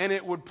 and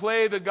it would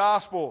play the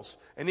Gospels.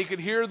 And he could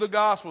hear the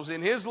Gospels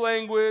in his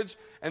language,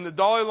 and the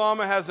Dalai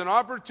Lama has an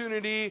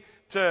opportunity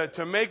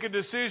to make a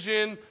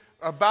decision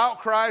about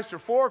Christ or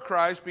for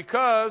Christ,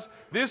 because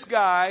this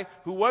guy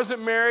who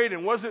wasn't married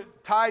and wasn't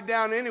tied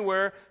down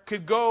anywhere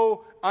could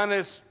go on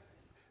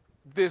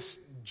this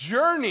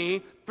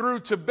journey through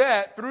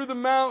Tibet, through the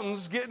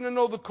mountains, getting to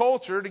know the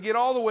culture to get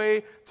all the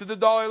way to the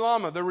Dalai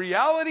Lama. The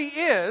reality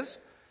is,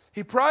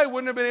 he probably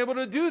wouldn't have been able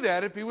to do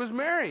that if he was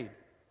married.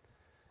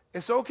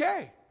 It's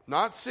okay.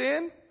 Not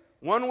sin,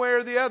 one way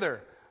or the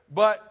other.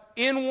 But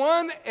in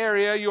one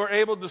area, you're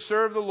able to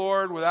serve the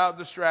Lord without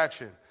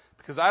distraction.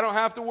 Because I don't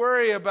have to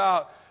worry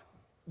about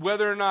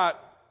whether or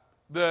not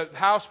the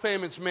house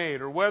payments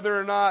made, or whether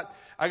or not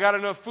I got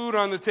enough food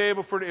on the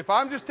table for, if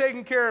I'm just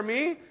taking care of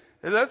me,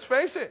 let's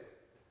face it,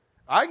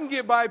 I can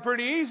get by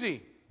pretty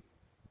easy.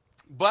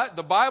 But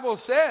the Bible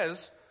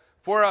says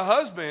for a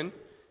husband,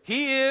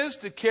 he is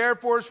to care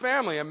for his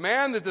family. A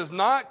man that does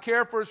not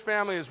care for his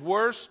family is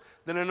worse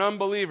than an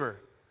unbeliever.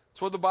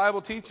 That's what the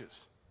Bible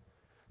teaches.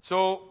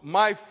 So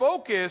my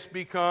focus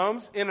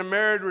becomes, in a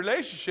married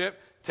relationship,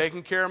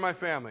 taking care of my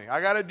family.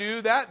 I got to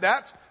do that.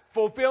 That's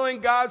fulfilling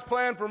God's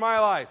plan for my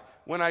life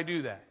when I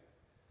do that.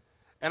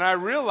 And I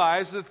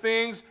realize the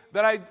things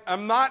that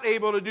I'm not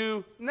able to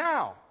do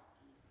now,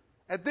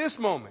 at this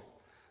moment.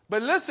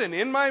 But listen,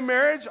 in my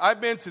marriage,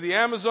 I've been to the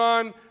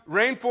Amazon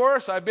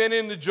rainforest. I've been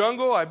in the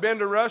jungle. I've been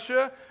to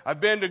Russia. I've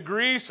been to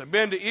Greece. I've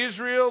been to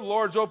Israel. The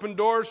Lord's opened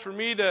doors for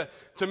me to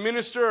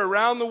minister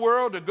around the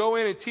world, to go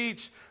in and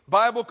teach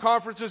Bible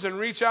conferences and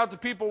reach out to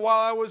people while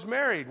I was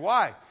married.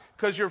 Why?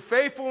 Because you're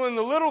faithful in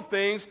the little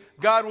things,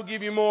 God will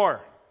give you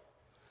more.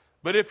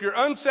 But if you're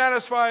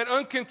unsatisfied,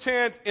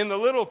 uncontent in the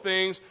little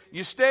things,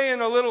 you stay in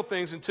the little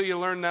things until you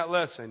learn that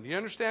lesson. Do you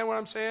understand what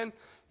I'm saying?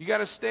 You got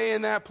to stay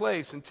in that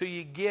place until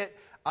you get,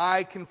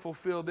 I can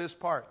fulfill this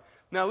part.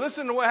 Now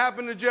listen to what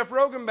happened to Jeff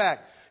Rogenbach.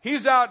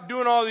 He's out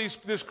doing all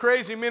this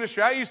crazy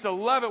ministry. I used to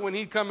love it when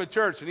he'd come to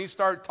church and he'd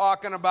start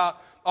talking about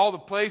all the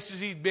places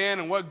he'd been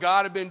and what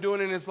God had been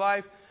doing in his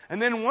life.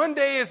 And then one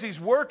day as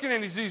he's working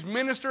and he's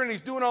ministering,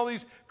 he's doing all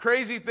these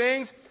crazy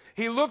things,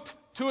 he looked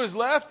to his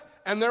left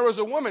and there was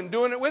a woman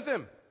doing it with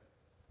him.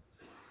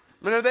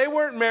 Now, they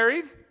weren't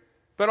married,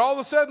 but all of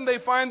a sudden they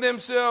find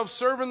themselves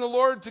serving the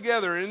Lord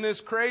together in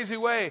this crazy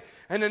way.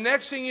 And the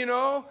next thing you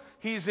know,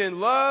 he's in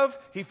love.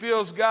 He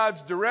feels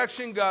God's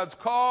direction, God's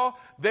call.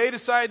 They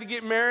decide to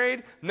get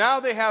married. Now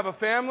they have a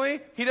family.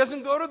 He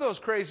doesn't go to those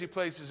crazy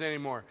places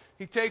anymore.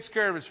 He takes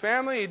care of his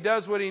family. He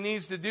does what he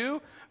needs to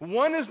do.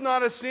 One is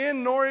not a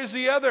sin, nor is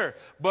the other.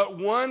 But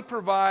one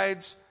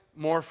provides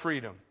more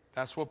freedom.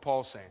 That's what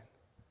Paul's saying.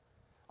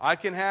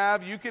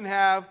 You can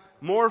have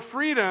more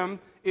freedom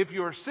if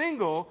you're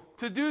single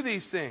to do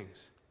these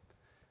things.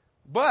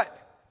 But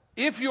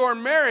if you're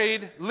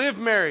married, live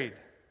married.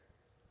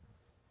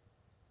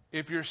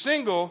 If you're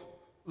single,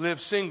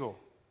 live single.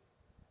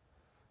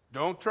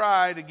 Don't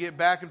try to get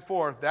back and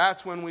forth.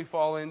 That's when we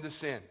fall into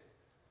sin.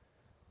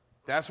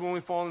 That's when we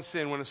fall into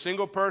sin. When a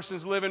single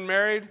person's living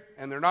married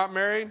and they're not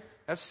married,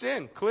 that's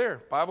sin.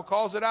 Clear. Bible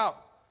calls it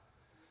out.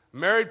 A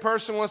married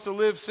person wants to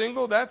live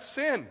single, that's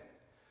sin.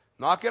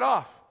 Knock it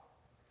off.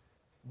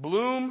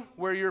 Bloom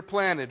where you're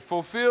planted.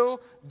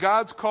 Fulfill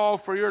God's call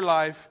for your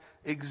life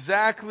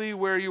exactly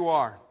where you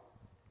are.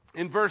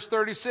 In verse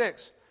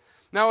 36,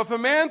 now if a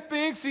man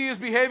thinks he is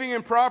behaving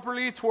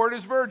improperly toward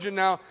his virgin,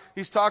 now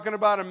he's talking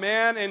about a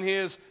man and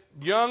his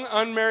young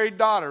unmarried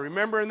daughter.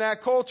 Remember, in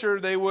that culture,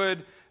 they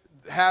would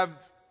have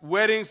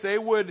weddings. They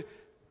would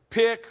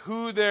pick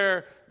who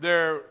their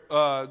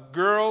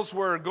girls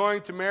were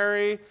going to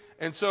marry.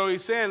 And so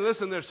he's saying,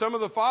 listen, there's some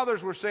of the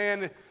fathers were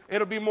saying,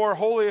 it'll be more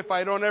holy if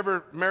I don't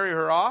ever marry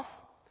her off?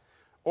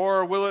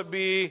 Or will it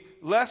be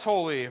less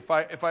holy if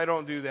I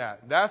don't do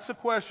that? That's the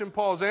question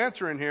Paul's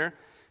answering here.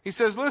 He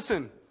says,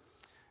 listen,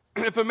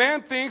 if a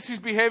man thinks he's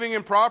behaving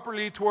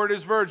improperly toward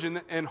his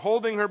virgin and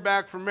holding her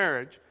back from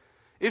marriage,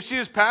 if she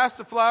is past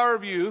the flower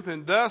of youth,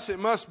 and thus it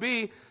must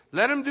be,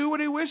 let him do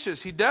what he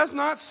wishes. He does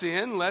not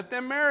sin, let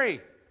them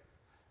marry.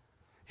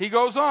 He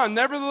goes on,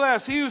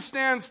 nevertheless, he who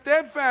stands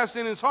steadfast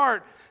in his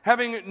heart,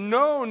 having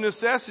no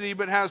necessity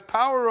but has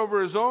power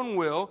over his own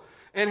will,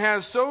 and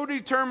has so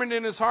determined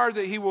in his heart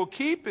that he will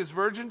keep his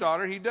virgin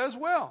daughter, he does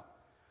well.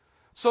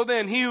 So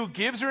then he who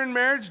gives her in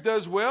marriage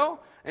does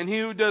well, and he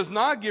who does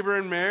not give her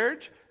in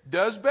marriage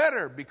does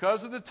better.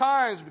 Because of the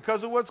times,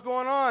 because of what's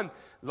going on,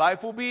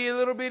 life will be a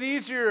little bit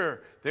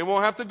easier. They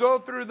won't have to go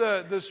through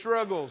the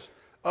struggles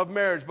of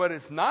marriage. But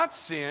it's not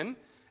sin.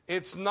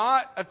 It's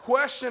not a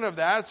question of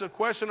that. It's a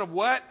question of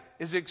what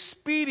is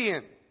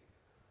expedient.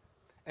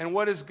 And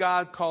what is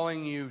God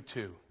calling you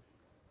to?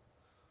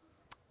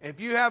 If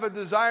you have a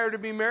desire to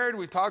be married,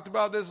 we talked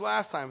about this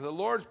last time. If the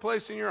Lord's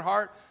placed in your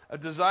heart a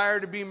desire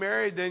to be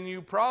married, then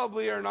you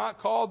probably are not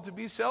called to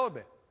be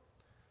celibate.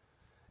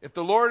 If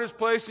the Lord has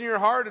placed in your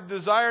heart a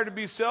desire to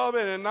be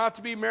celibate and not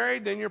to be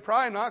married, then you're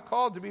probably not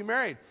called to be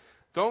married.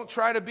 Don't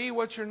try to be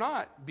what you're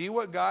not. Be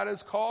what God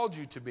has called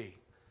you to be.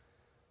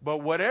 But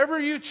whatever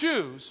you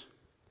choose,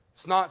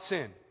 it's not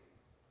sin.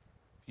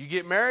 You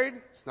get married,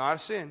 it's not a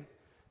sin.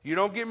 You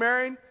don't get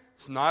married,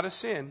 it's not a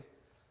sin.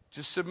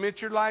 Just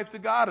submit your life to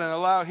God and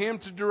allow Him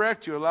to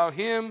direct you. Allow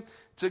Him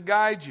to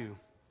guide you.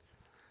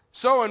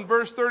 So in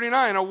verse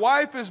 39, a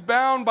wife is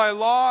bound by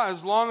law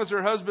as long as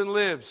her husband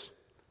lives.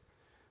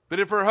 But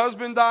if her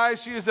husband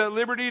dies, she is at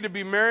liberty to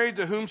be married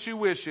to whom she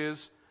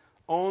wishes,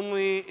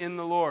 only in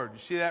the Lord. You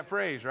see that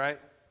phrase, right?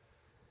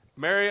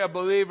 Marry a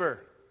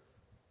believer.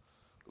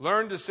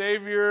 Learn to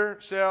save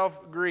yourself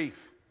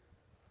grief.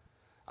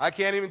 I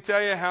can't even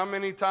tell you how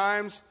many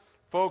times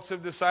folks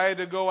have decided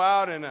to go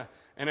out and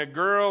a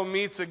girl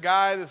meets a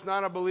guy that's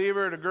not a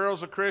believer. The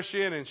girl's a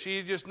Christian and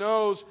she just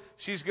knows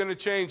she's going to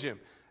change him.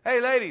 Hey,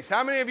 ladies,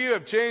 how many of you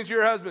have changed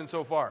your husband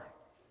so far?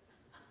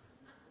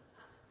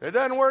 It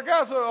doesn't work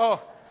out,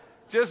 so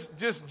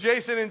just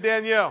Jason and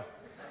Danielle.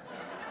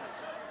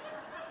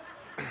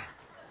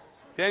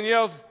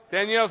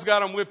 Danielle's got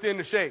them whipped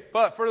into shape.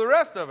 But for the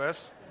rest of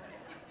us,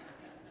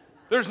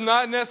 there's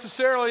not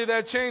necessarily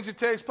that change that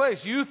takes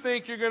place. You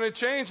think you're going to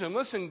change them.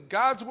 Listen,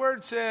 God's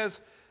word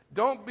says,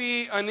 don't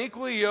be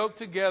unequally yoked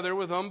together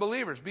with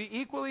unbelievers. Be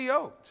equally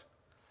yoked.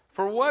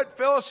 For what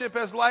fellowship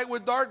has light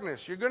with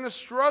darkness? You're going to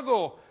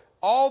struggle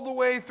all the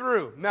way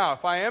through. Now,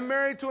 if I am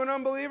married to an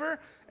unbeliever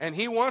and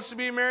he wants to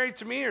be married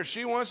to me or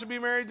she wants to be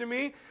married to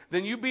me,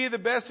 then you be the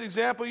best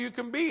example you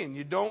can be and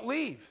you don't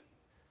leave.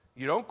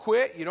 You don't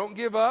quit. You don't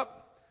give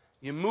up.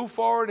 You move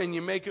forward and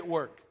you make it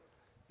work.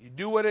 You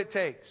do what it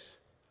takes.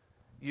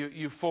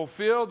 You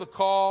fulfill the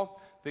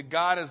call that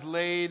God has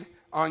laid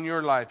on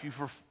your life. You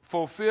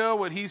fulfill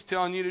what he's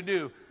telling you to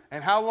do.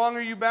 And how long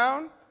are you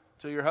bound?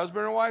 Till your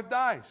husband or wife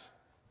dies.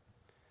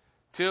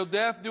 Till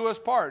death do us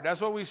part.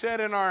 That's what we said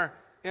in our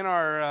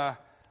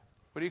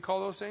what do you call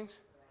those things?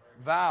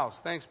 Vows.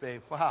 Thanks,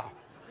 babe. Wow.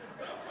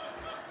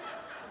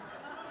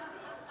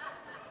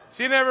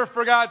 She never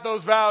forgot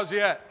those vows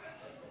yet.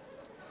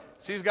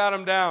 She's got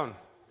them down.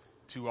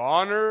 To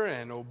honor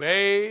and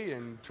obey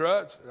and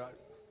trust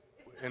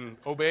and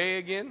obey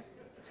again.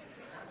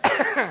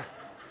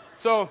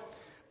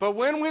 But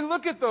when we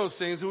look at those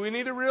things, we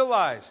need to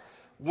realize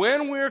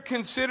when we're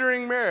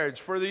considering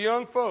marriage, for the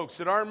young folks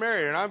that aren't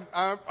married,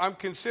 and I'm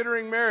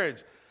considering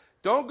marriage,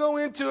 don't go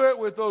into it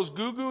with those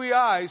goo-gooey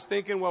eyes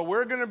thinking, well,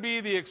 we're going to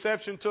be the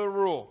exception to the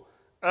rule.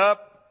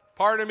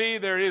 Pardon me,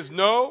 there is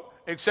no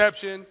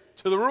exception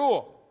to the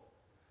rule.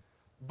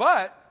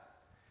 But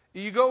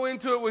you go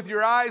into it with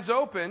your eyes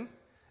open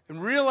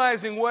and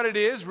realizing what it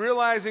is,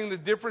 realizing the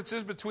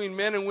differences between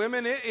men and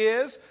women. It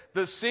is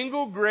the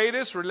single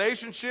greatest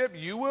relationship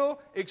you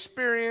will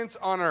experience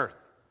on earth.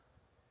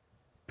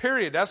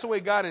 Period. That's the way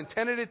God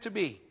intended it to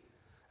be.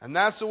 And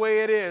that's the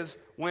way it is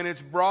when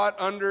it's brought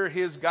under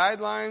his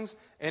guidelines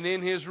and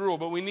in his rule.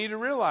 But we need to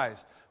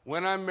realize,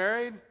 when I'm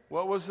married,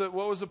 what was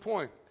the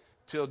point?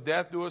 Till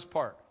death do us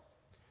part.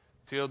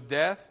 Till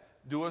death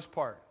do us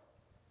part.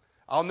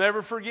 I'll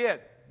never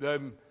forget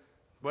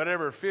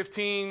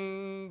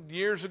 15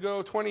 years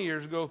ago, 20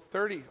 years ago,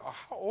 30. Oh,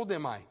 how old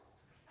am I?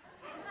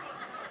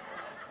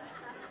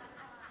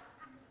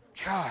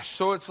 Gosh,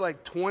 so it's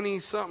like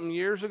 20-something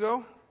years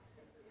ago?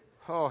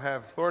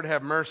 Oh, Lord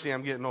have mercy,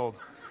 I'm getting old.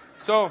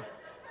 So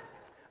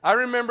I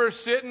remember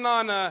sitting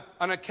on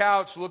a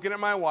couch looking at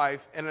my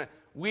wife, and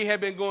we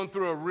had been going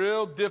through a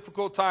real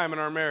difficult time in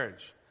our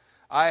marriage.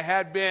 I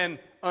had been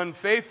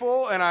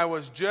unfaithful, and I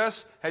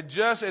had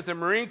just at the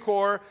Marine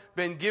Corps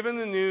been given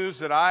the news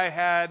that I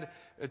had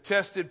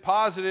tested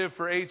positive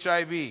for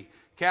HIV.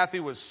 Kathy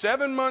was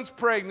 7 months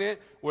pregnant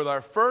with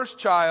our first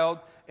child,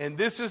 and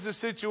this is the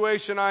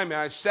situation I'm in.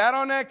 I sat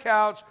on that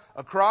couch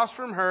across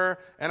from her,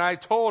 and I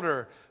told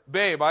her,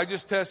 babe, I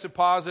just tested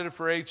positive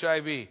for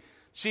HIV.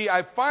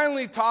 I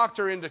finally talked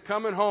her into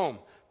coming home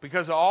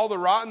because of all the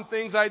rotten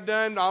things I'd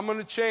done. I'm going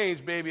to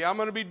change, baby. I'm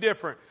going to be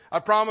different. I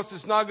promise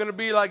it's not going to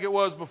be like it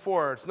was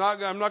before.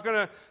 I'm not going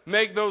to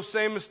make those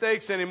same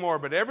mistakes anymore.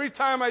 But every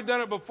time I'd done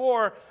it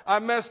before, I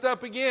messed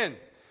up again.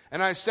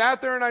 And I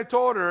sat there and I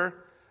told her,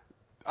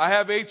 I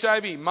have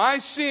HIV. My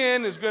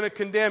sin is going to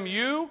condemn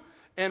you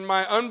and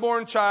my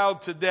unborn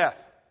child to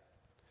death.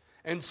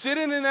 And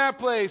sitting in that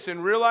place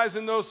and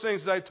realizing those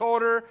things, I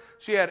told her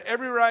she had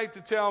every right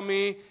to tell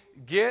me,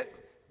 get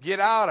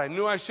out. I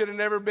knew I should have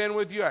never been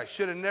with you. I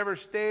should have never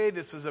stayed.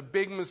 This is a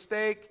big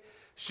mistake.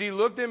 She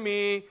looked at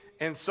me,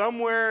 and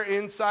somewhere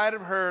inside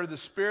of her, the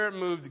Spirit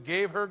moved,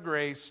 gave her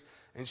grace,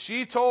 and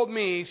she told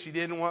me she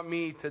didn't want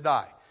me to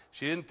die.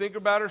 She didn't think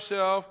about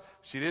herself.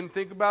 She didn't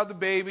think about the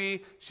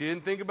baby. She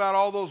didn't think about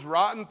all those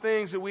rotten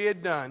things that we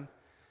had done.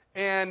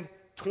 And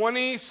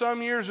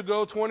 20-some years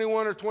ago,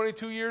 21 or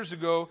 22 years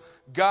ago,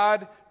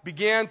 God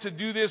began to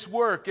do this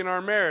work in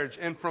our marriage.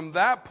 And from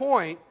that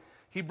point,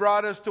 He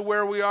brought us to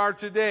where we are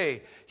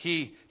today.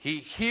 He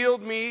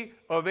healed me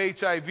of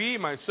HIV.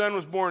 My son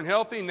was born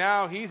healthy.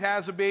 Now he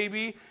has a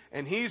baby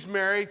and he's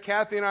married.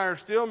 Kathy and I are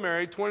still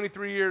married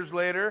 23 years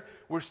later.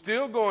 We're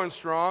still going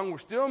strong. We're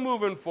still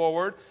moving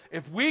forward.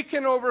 If we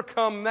can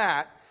overcome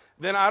that,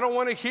 then I don't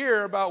want to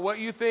hear about what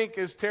you think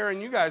is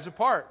tearing you guys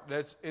apart.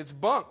 It's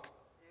bunk.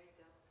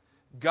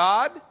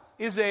 God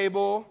is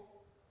able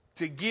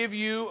to give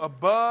you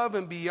above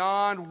and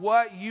beyond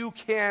what you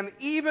can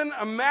even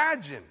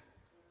imagine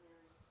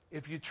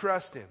if you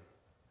trust Him.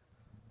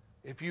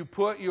 If you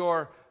put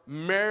your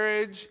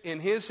marriage in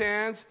His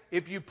hands,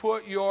 if you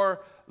put your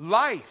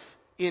life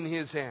in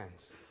His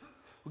hands.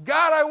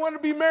 God, I want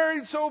to be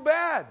married so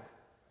bad.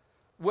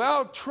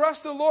 Well,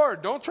 trust the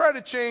Lord. Don't try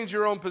to change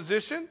your own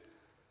position.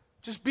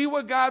 Just be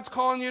what God's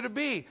calling you to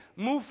be.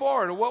 Move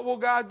forward. And what will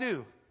God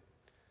do?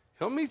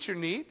 He'll meet your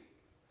need.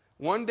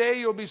 One day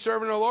you'll be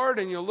serving the Lord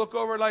and you'll look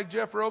over like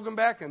Jeff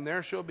Rogenbach and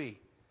there she'll be.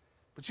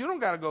 But you don't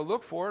got to go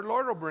look for her. The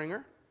Lord will bring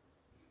her.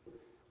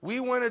 We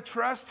want to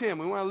trust Him.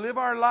 We want to live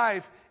our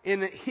life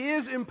in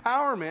His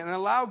empowerment and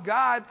allow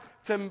God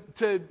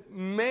to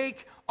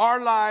make our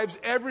lives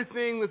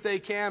everything that they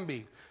can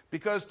be.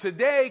 Because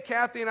today,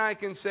 Kathy and I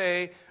can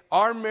say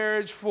our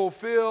marriage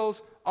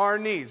fulfills our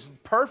needs.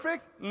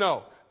 Perfect?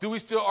 No. Do we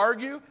still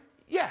argue?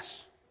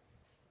 Yes.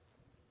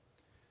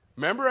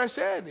 Remember I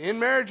said, in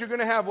marriage you're going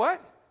to have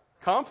what?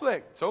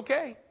 Conflict. It's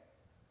okay.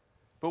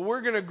 But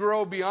we're going to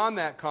grow beyond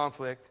that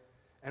conflict,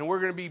 and we're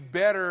going to be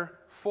better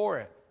for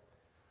it.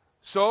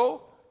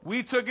 So,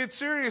 we took it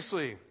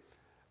seriously.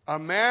 A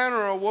man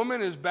or a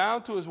woman is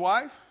bound to his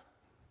wife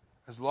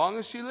as long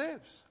as she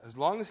lives, as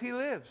long as he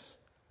lives.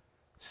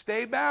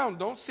 Stay bound.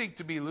 Don't seek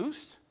to be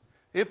loosed.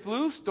 If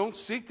loosed, don't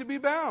seek to be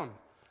bound.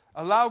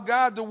 Allow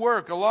God to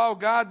work. Allow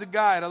God to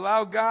guide.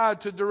 Allow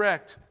God to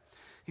direct.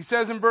 He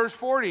says in verse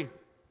 40,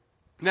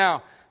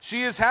 now,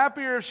 she is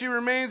happier if she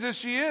remains as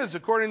she is,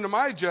 according to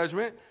my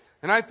judgment.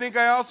 And I think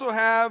I also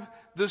have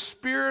the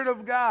Spirit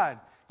of God.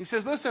 He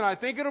says, listen, I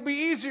think it'll be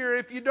easier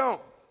if you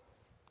don't.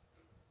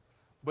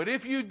 But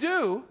if you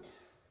do,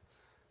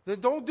 then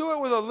don't do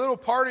it with a little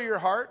part of your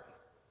heart.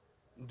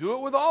 Do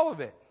it with all of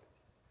it.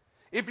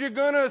 If you're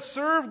going to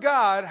serve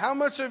God, how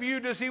much of you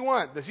does He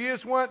want? Does He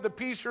just want the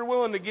piece you're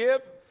willing to give?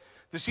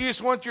 Does He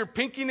just want your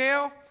pinky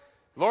nail?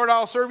 Lord,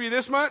 I'll serve you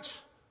this much.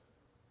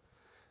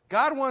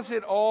 God wants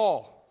it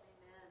all.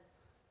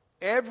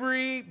 Amen.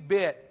 Every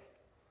bit.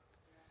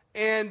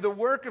 And the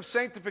work of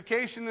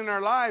sanctification in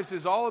our lives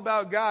is all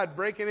about God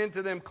breaking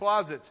into them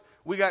closets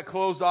we got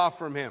closed off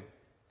from Him.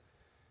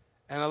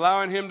 And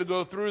allowing Him to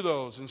go through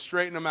those and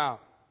straighten them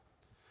out.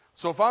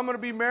 So if I'm going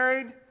to be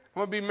married, I'm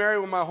going to be married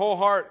with my whole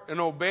heart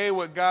and obey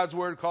what God's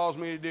Word calls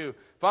me to do.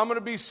 If I'm going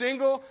to be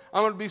single,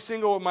 I'm going to be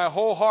single with my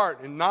whole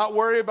heart and not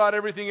worry about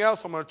everything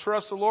else. I'm going to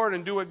trust the Lord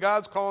and do what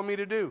God's calling me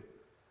to do.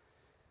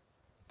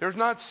 There's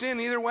not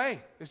sin either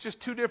way. It's just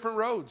two different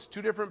roads,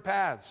 two different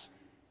paths.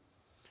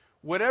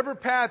 Whatever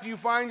path you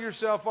find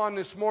yourself on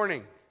this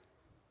morning,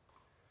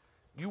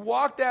 you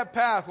walk that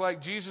path like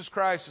Jesus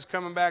Christ is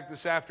coming back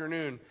this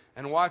afternoon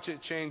and watch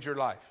it change your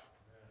life.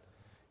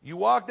 You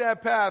walk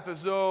that path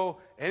as though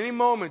any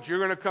moment you're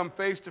going to come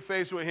face to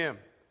face with Him.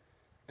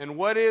 And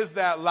what is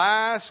that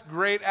last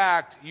great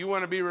act you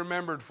want to be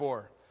remembered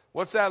for?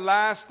 What's that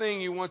last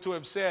thing you want to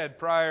have said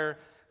prior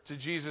to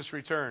Jesus'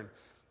 return?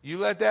 You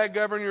let that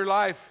govern your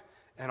life,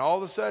 and all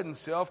of a sudden,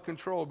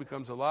 self-control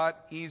becomes a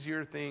lot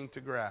easier thing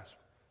to grasp.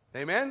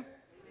 Amen? Amen.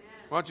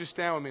 Why don't you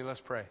stand with me? Let's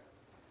pray.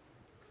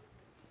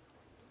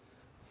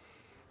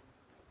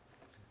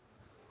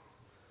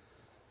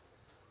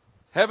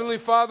 Heavenly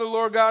Father,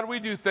 Lord God, we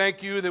do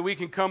thank You that we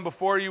can come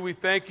before You. We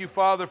thank You,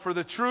 Father, for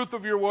the truth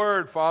of Your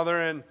Word, Father.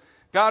 And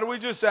God, we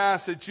just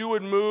ask that You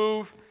would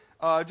move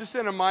just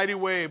in a mighty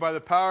way by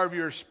the power of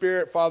Your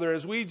Spirit, Father,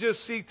 as we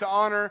just seek to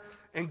honor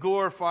and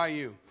glorify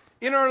You.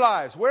 In our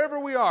lives, wherever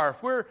we are,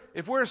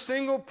 if we're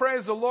single,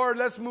 praise the Lord,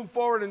 let's move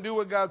forward and do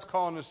what God's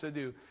calling us to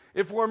do.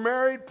 If we're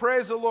married,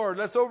 praise the Lord,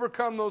 let's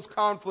overcome those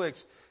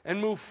conflicts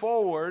and move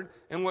forward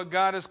in what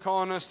God is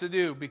calling us to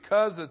do,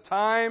 because the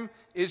time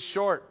is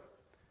short.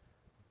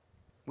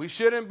 We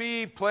shouldn't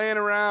be playing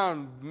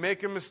around,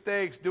 making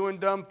mistakes, doing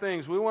dumb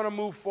things. We want to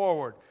move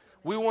forward.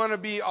 We want to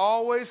be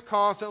always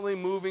constantly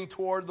moving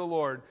toward the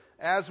Lord.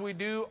 As we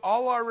do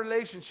all our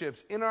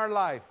relationships in our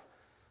life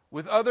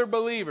with other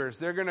believers,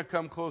 they're going to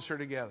come closer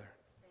together.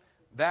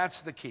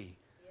 That's the key.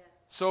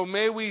 So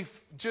may we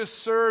just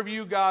serve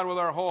You, God, with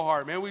our whole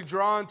heart. May we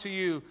draw unto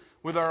You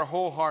with our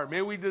whole heart.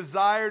 May we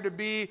desire to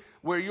be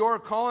where You're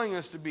calling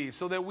us to be,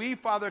 so that we,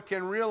 Father,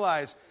 can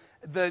realize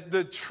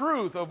the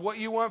truth of what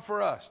You want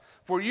for us.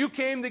 For You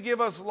came to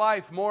give us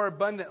life more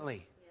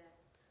abundantly.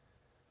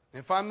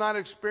 If I'm not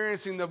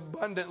experiencing the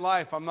abundant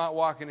life, I'm not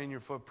walking in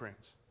Your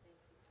footprints.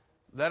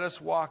 Let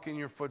us walk in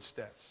Your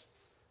footsteps.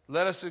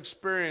 Let us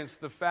experience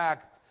the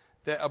fact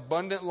that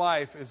abundant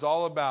life is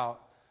all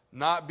about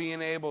not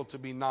being able to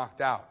be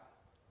knocked out.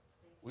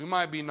 We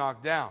might be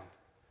knocked down,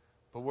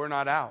 but we're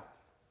not out.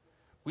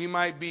 We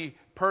might be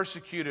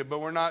persecuted, but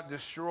we're not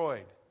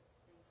destroyed.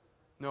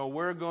 No,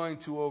 we're going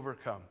to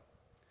overcome,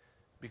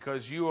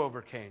 because You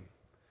overcame.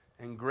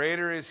 And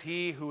greater is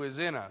He who is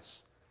in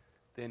us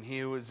than he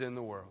who is in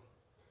the world.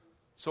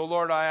 So,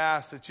 Lord, I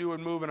ask that You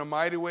would move in a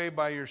mighty way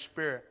by Your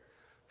Spirit.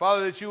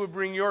 Father, that You would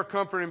bring Your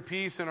comfort and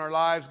peace in our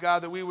lives.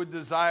 God, that we would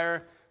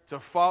desire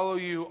to follow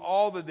You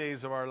all the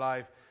days of our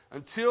life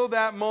until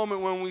that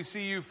moment when we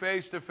see You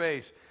face to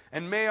face.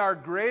 And may our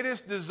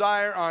greatest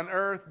desire on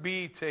earth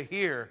be to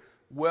hear,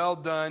 "Well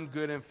done,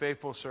 good and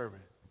faithful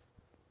servant."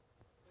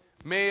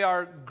 May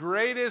our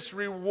greatest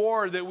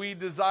reward that we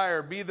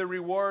desire be the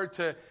reward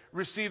to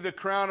receive the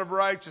crown of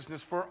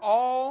righteousness for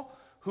all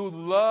who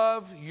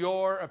love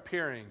Your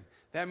appearing.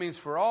 That means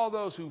for all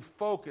those who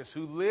focus,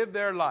 who live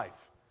their life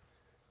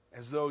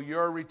as though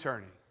You're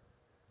returning.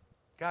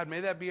 God, may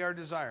that be our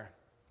desire.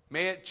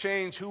 May it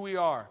change who we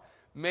are.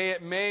 May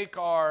it make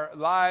our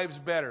lives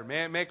better.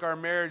 May it make our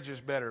marriages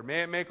better.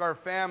 May it make our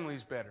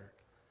families better.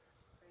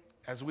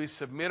 As we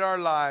submit our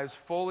lives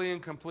fully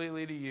and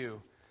completely to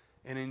You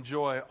and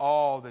enjoy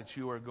all that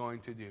You are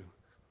going to do.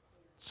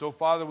 So,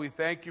 Father, we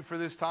thank You for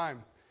this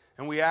time.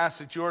 And we ask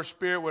that Your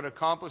Spirit would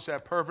accomplish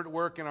that perfect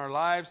work in our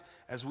lives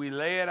as we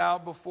lay it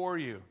out before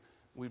You.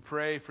 We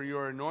pray for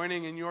Your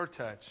anointing and Your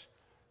touch.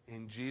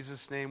 In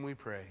Jesus' name we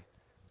pray.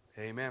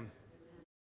 Amen.